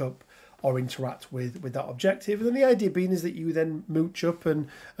 pick up or interact with that objective. And then the idea being is that you then mooch up and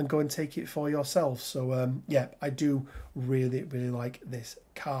go and take it for yourself. So yeah, I do really, really like this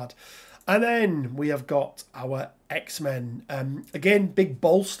card. And then we have got our X-Men. Again, big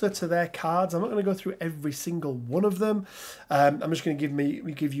bolster to their cards. I'm not going to go through every single one of them. I'm just going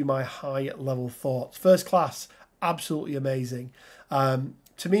to give you my high level thoughts. First Class, absolutely amazing. To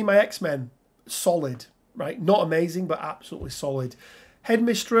me, my X-Men, solid, right? Not amazing, but absolutely solid.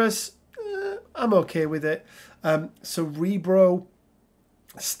 Headmistress, I'm okay with it. Cerebro,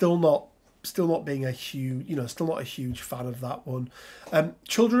 still not being a huge, still not a huge fan of that one.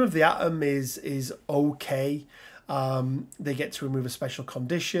 Children of the Atom is okay. They get to remove a special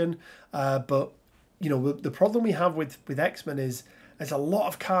condition, but the problem we have with X-Men is there's a lot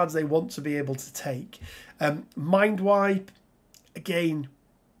of cards they want to be able to take. Mind Wipe, again,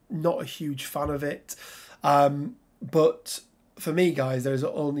 not a huge fan of it. But for me, guys, there's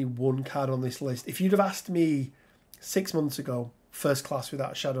only one card on this list. If you'd have asked me 6 months ago, First Class,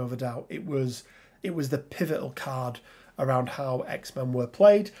 without a shadow of a doubt, it was the pivotal card around how X-Men were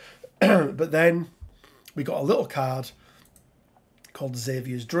played. But then we got a little card called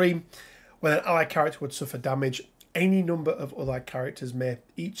Xavier's Dream. When an allied character would suffer damage, any number of allied characters may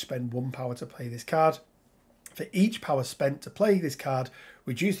each spend 1 power to play this card. For each power spent to play this card,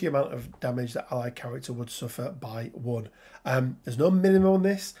 reduce the amount of damage that allied character would suffer by 1. There's no minimum on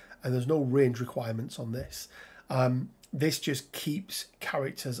this, and there's no range requirements on this. This just keeps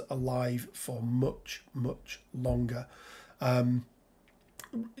characters alive for much, much longer. In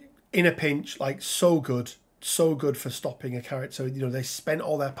a pinch, like so good for stopping a character. They spent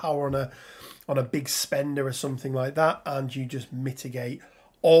all their power on a big spender or something like that, and you just mitigate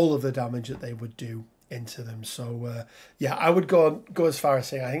all of the damage that they would do into them. So yeah, I would go as far as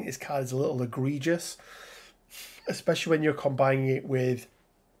saying I think this card is a little egregious, especially when you're combining it with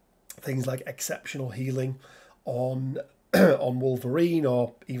things like exceptional healing on Wolverine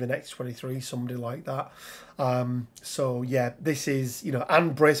or even X-23, somebody like that. So yeah, this is,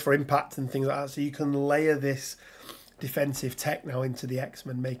 and brace for impact and things like that. So you can layer this defensive tech now into the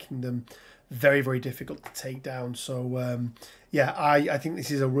X-Men, making them very, very difficult to take down. So, yeah, I think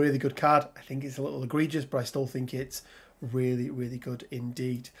this is a really good card. I think it's a little egregious, but I still think it's really, really good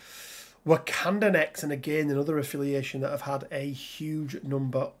indeed. Wakanda next, and again, another affiliation that have had a huge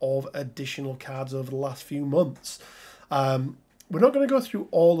number of additional cards over the last few months. We're not going to go through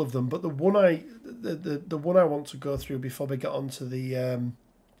all of them, but the one I want to go through before we get onto the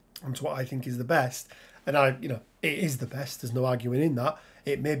onto what I think is the best, and it is the best. There's no arguing in that.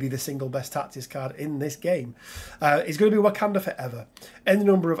 It may be the single best tactics card in this game. It's going to be Wakanda Forever. Any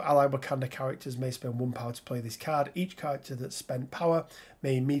number of allied Wakanda characters may spend 1 power to play this card. Each character that spent power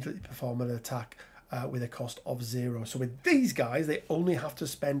may immediately perform an attack with a cost of 0. So with these guys, they only have to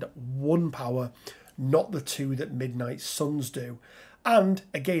spend 1 power, not the 2 that Midnight Suns do. And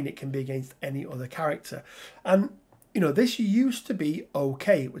again, it can be against any other character. And this used to be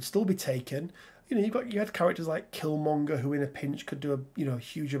okay. It would still be taken. You had characters like Killmonger who in a pinch could do a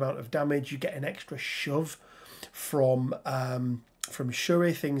huge amount of damage. You get an extra shove from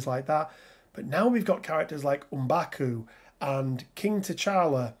Shuri, things like that. But now we've got characters like M'Baku and King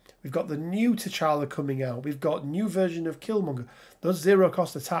T'Challa. We've got the new T'Challa coming out. We've got new version of Killmonger. Those 0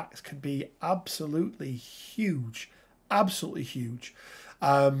 cost attacks could be absolutely huge, absolutely huge.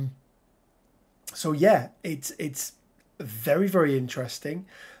 So yeah, it's very, very interesting.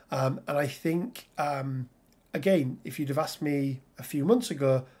 And I think, again, if you'd have asked me a few months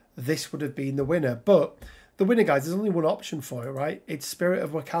ago, this would have been the winner. But the winner, guys, there's only one option for it, right? It's Spirit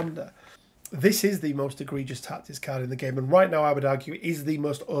of Wakanda. This is the most egregious tactics card in the game. And right now, I would argue, it is the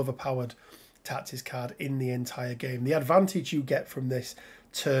most overpowered tactics card in the entire game. The advantage you get from this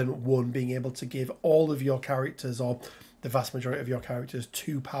turn 1, being able to give all of your characters, or the vast majority of your characters,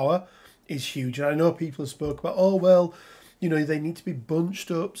 2 power, is huge. And I know people have spoke about, oh, well, they need to be bunched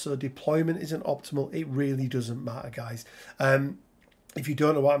up, so deployment isn't optimal. It really doesn't matter, guys. If you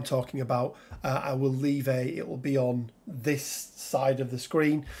don't know what I'm talking about, I will leave it will be on this side of the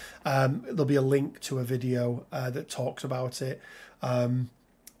screen. There'll be a link to a video that talks about it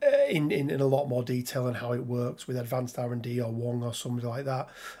in a lot more detail on how it works with advanced R&D or Wong or something like that.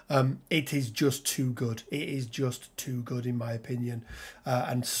 It is just too good. It is just too good, in my opinion.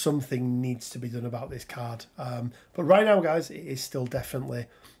 And something needs to be done about this card. But right now, guys, it is still definitely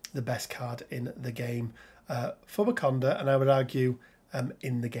the best card in the game for Wakanda, and I would argue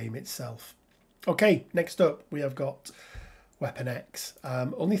in the game itself. Okay, next up, we have got Weapon X.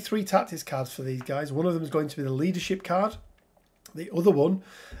 Only 3 tactics cards for these guys. One of them is going to be the leadership card. The other one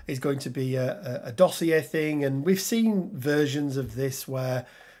is going to be a dossier thing, and we've seen versions of this where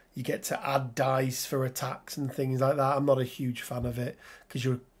you get to add dice for attacks and things like that. I'm not a huge fan of it because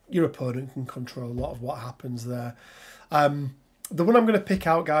your opponent can control a lot of what happens there. The one I'm going to pick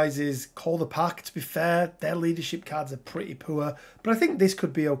out, guys, is Call the Pack. To be fair, their leadership cards are pretty poor, but I think this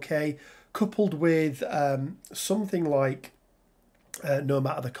could be okay, coupled with something like No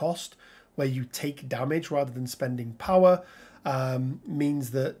Matter the Cost, where you take damage rather than spending power.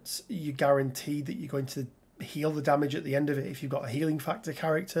 Means that you guarantee that you're going to heal the damage at the end of it. If you've got a healing factor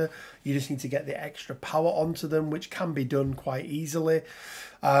character, you just need to get the extra power onto them, which can be done quite easily.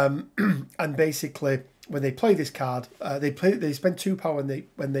 And basically, when they play this card, they spend 2 power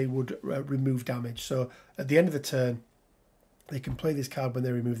when they would remove damage. So at the end of the turn, they can play this card when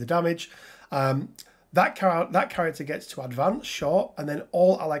they remove the damage. That character gets to advance, short, and then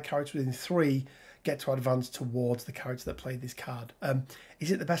all allied characters within 3 get to advance towards the character that played this card.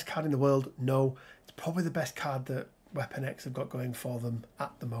 Is it the best card in the world? No. It's probably the best card that Weapon X have got going for them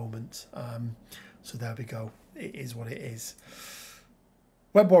at the moment. So there we go. It is what it is.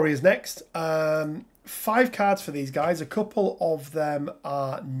 Web Warriors next. 5 cards for these guys. A couple of them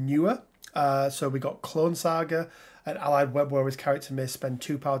are newer. So we got Clone Saga. An allied Web Warriors character may spend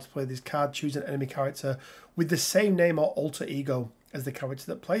 2 power to play this card. Choose an enemy character with the same name or alter ego as the character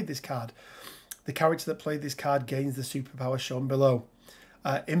that played this card. The character that played this card gains the superpower shown below.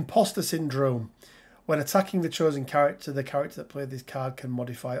 Imposter Syndrome. When attacking the chosen character, the character that played this card can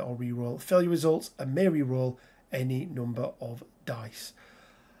modify or reroll failure results and may reroll any number of dice.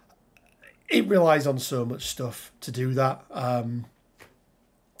 It relies on so much stuff to do that.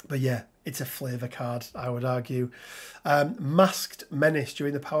 But yeah, it's a flavour card, I would argue. Masked Menace.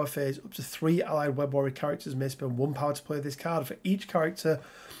 During the power phase, up to 3 allied Web Warrior characters may spend 1 power to play this card. For each character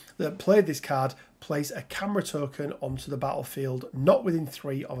that played this card, place a camera token onto the battlefield, not within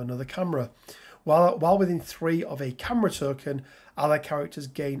 3 of another camera. While within 3 of a camera token, allied characters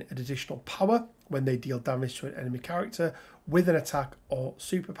gain an additional power when they deal damage to an enemy character with an attack or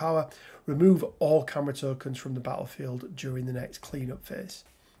superpower. Remove all camera tokens from the battlefield during the next cleanup phase.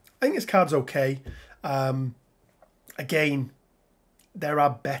 I think this card's okay. Again, there are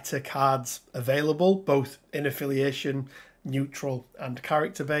better cards available, both in affiliation, neutral, and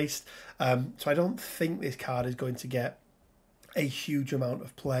character-based. So I don't think this card is going to get a huge amount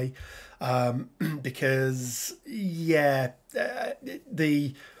of play because, yeah,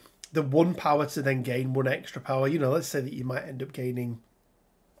 the 1 power to then gain 1 extra power, you know, let's say that you might end up gaining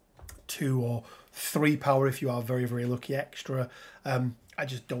 2 or 3 power if you are very, very lucky extra. I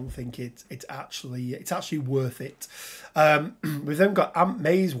just don't think it's actually worth it. We've then got Aunt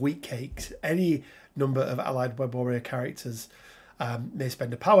May's Wheat Cakes. Any number of allied Web Warrior characters may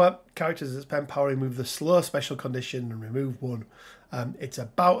spend a power. Characters that spend power remove the slow special condition and remove 1. It's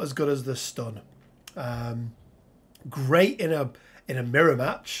about as good as the stun. Great in a mirror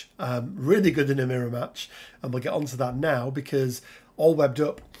match. Really good in a mirror match, and we'll get onto that now because all webbed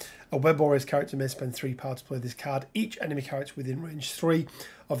up. A Web Warriors character may spend 3 power to play this card. Each enemy character within range 3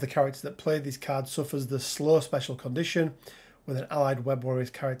 of the characters that play this card suffers the slow special condition. When an allied Web Warriors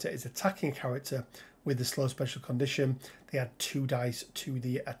character is attacking a character with the slow special condition, they add 2 dice to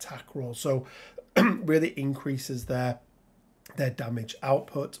the attack roll. So really increases their damage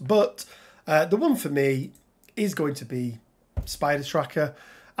output. But the one for me is going to be Spider Tracker.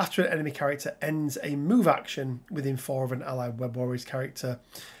 After an enemy character ends a move action within 4 of an allied Web Warriors character,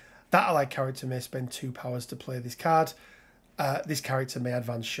 that allied character may spend 2 powers to play this card. This character may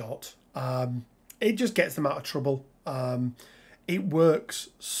advance short. It just gets them out of trouble. It works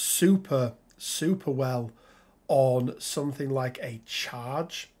super, super well on something like a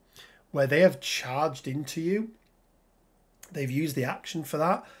charge, where they have charged into you. They've used the action for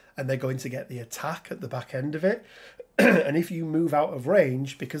that, and they're going to get the attack at the back end of it. And if you move out of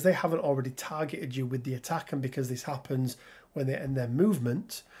range, because they haven't already targeted you with the attack, and because this happens when they end their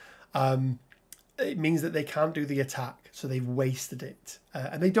movement, it means that they can't do the attack, so they've wasted it.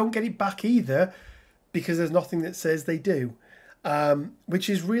 And they don't get it back either, because there's nothing that says they do, which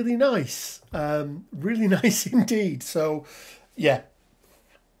is really nice. Really nice indeed. So, yeah,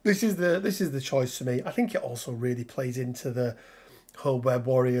 this is the choice for me. I think it also really plays into the whole Web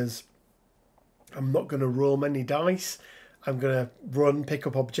Warriors. I'm not going to roll many dice. I'm going to run, pick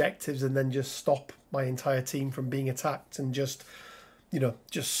up objectives, and then just stop my entire team from being attacked, and just, you know,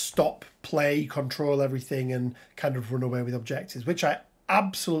 just stop, play, control everything, and kind of run away with objectives, which I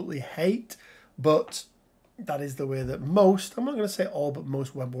absolutely hate, but that is the way that most, I'm not going to say all, but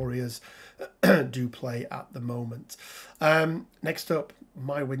most Web Warriors do play at the moment. Next up,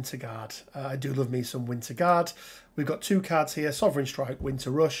 my Winter Guard. I do love me some Winter Guard. We've got 2 cards here, Sovereign Strike,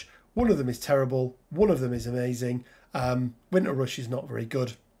 Winter Rush. One of them is terrible, one of them is amazing. Winter Rush is not very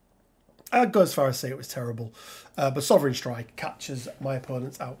good. I'd go as far as say it was terrible. But Sovereign Strike catches my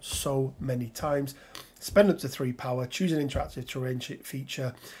opponents out so many times. Spend up to 3 power, choose an interactive terrain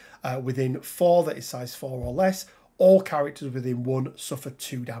feature within 4 that is size 4 or less. All characters within 1 suffer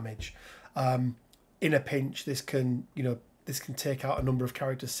 2 damage. In a pinch, this can, you know, this can take out a number of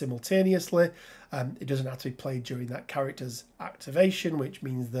characters simultaneously. It doesn't have to be played during that character's activation, which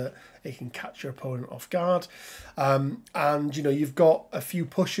means that it can catch your opponent off guard. And, you know, you've got a few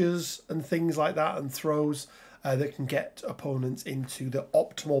pushes and things like that, and throws that can get opponents into the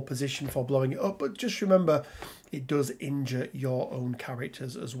optimal position for blowing it up. But just remember, it does injure your own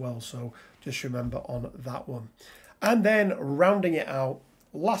characters as well. So just remember on that one. And then rounding it out,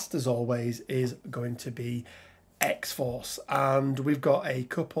 last as always, is going to be X-Force, and we've got a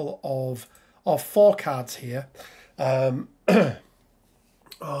couple of 4 cards here. Oh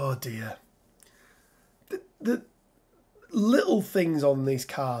dear, the little things on these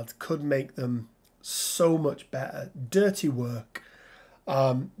cards could make them so much better. Dirty Work.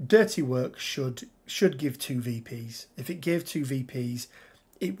 Dirty Work should give 2 VPs. If it gave 2 VPs,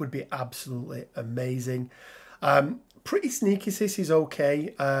 it would be absolutely amazing. Pretty sneaky sis is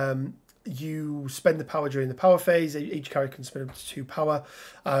okay. You spend the power during the power phase. Each character can spend up to 2 power.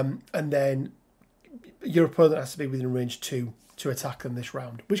 And then your opponent has to be within range 2 to attack them this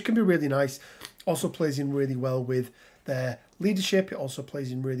round, which can be really nice. Also plays in really well with their leadership. It also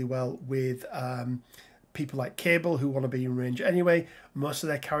plays in really well with people like Cable, who want to be in range anyway. Most of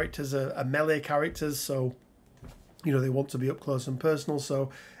their characters are melee characters, so, you know, they want to be up close and personal, so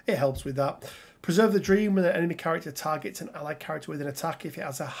it helps with that. Preserve the Dream. When an enemy character targets an allied character with an attack, if it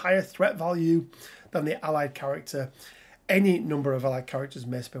has a higher threat value than the allied character, any number of allied characters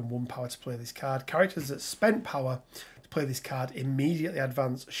may spend 1 power to play this card. Characters that spent power to play this card immediately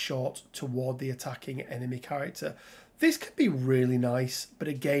advance short toward the attacking enemy character. This could be really nice, but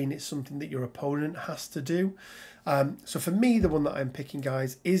again, it's something that your opponent has to do. So for me, the one that I'm picking,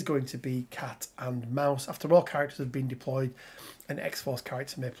 guys, is going to be Cat and Mouse. After all characters have been deployed, an X-Force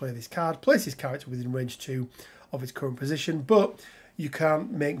character may play this card. Place this character within range 2 of its current position, but you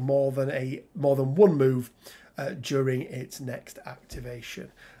can't make more than one move during its next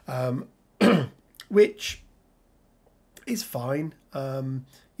activation, which is fine.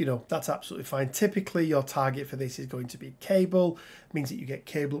 You know, that's absolutely fine. Typically, your target for this is going to be Cable. It means that you get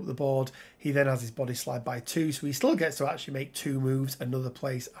Cable up the board. He then has his body slide by 2, so he still gets to actually make 2 moves, another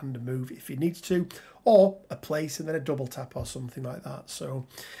place and a move if he needs to, or a place and then a double tap or something like that. So,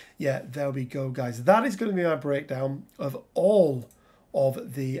 yeah, there we go, guys. That is going to be my breakdown of all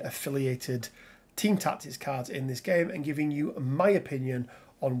of the affiliated team tactics cards in this game and giving you my opinion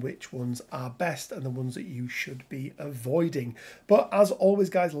on which ones are best and the ones that you should be avoiding. But as always,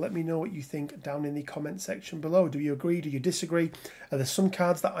 guys, let me know what you think down in the comment section below. Do you agree? Do you disagree? Are there some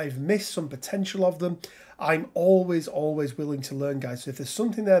cards that I've missed, some potential of them? I'm always willing to learn, guys. So if there's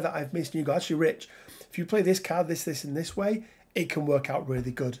something there that I've missed and you go, actually, Rich, if you play this card, this, and this way, it can work out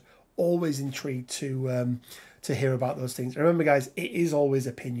really good. Always intrigued to hear about those things. Remember, guys, it is always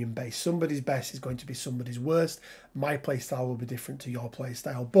opinion based. Somebody's best is going to be somebody's worst. My playstyle will be different to your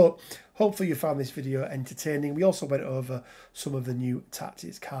playstyle, but hopefully you found this video entertaining. We also went over some of the new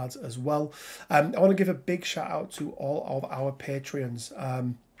tactics cards as well. I want to give a big shout out to all of our Patreons.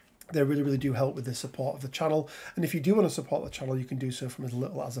 They really do help with the support of the channel. And if you do want to support the channel, you can do so from as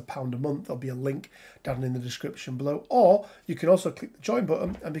little as £1 a month. There'll be a link down in the description below. Or you can also click the join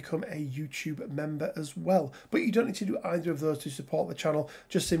button and become a YouTube member as well. But you don't need to do either of those to support the channel.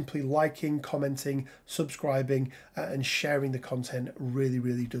 Just simply liking, commenting, subscribing, and sharing the content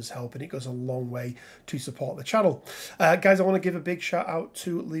really does help. And it goes a long way to support the channel. Guys, I want to give a big shout out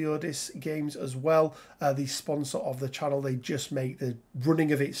to Leodis Games as well, the sponsor of the channel. They just make the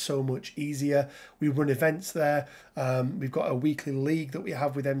running of it so much easier. We run events there. We've got a weekly league that we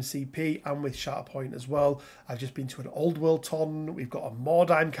have with MCP and with Shatterpoint as well. I've just been to an Old World ton. We've got a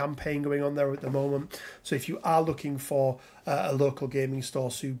Mordheim campaign going on there at the moment. So if you are looking for a local gaming store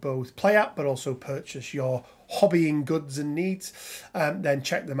to both play at but also purchase your hobbying goods and needs, then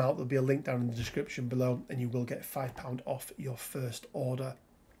check them out. There'll be a link down in the description below and you will get £5 off your first order.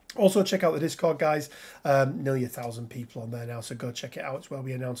 Also, check out the Discord, guys. Nearly 1,000 people on there now, so go check it out. It's where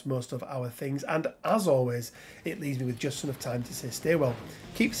we announce most of our things. And as always, it leaves me with just enough time to say stay well,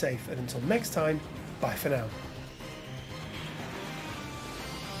 keep safe, and until next time, bye for now.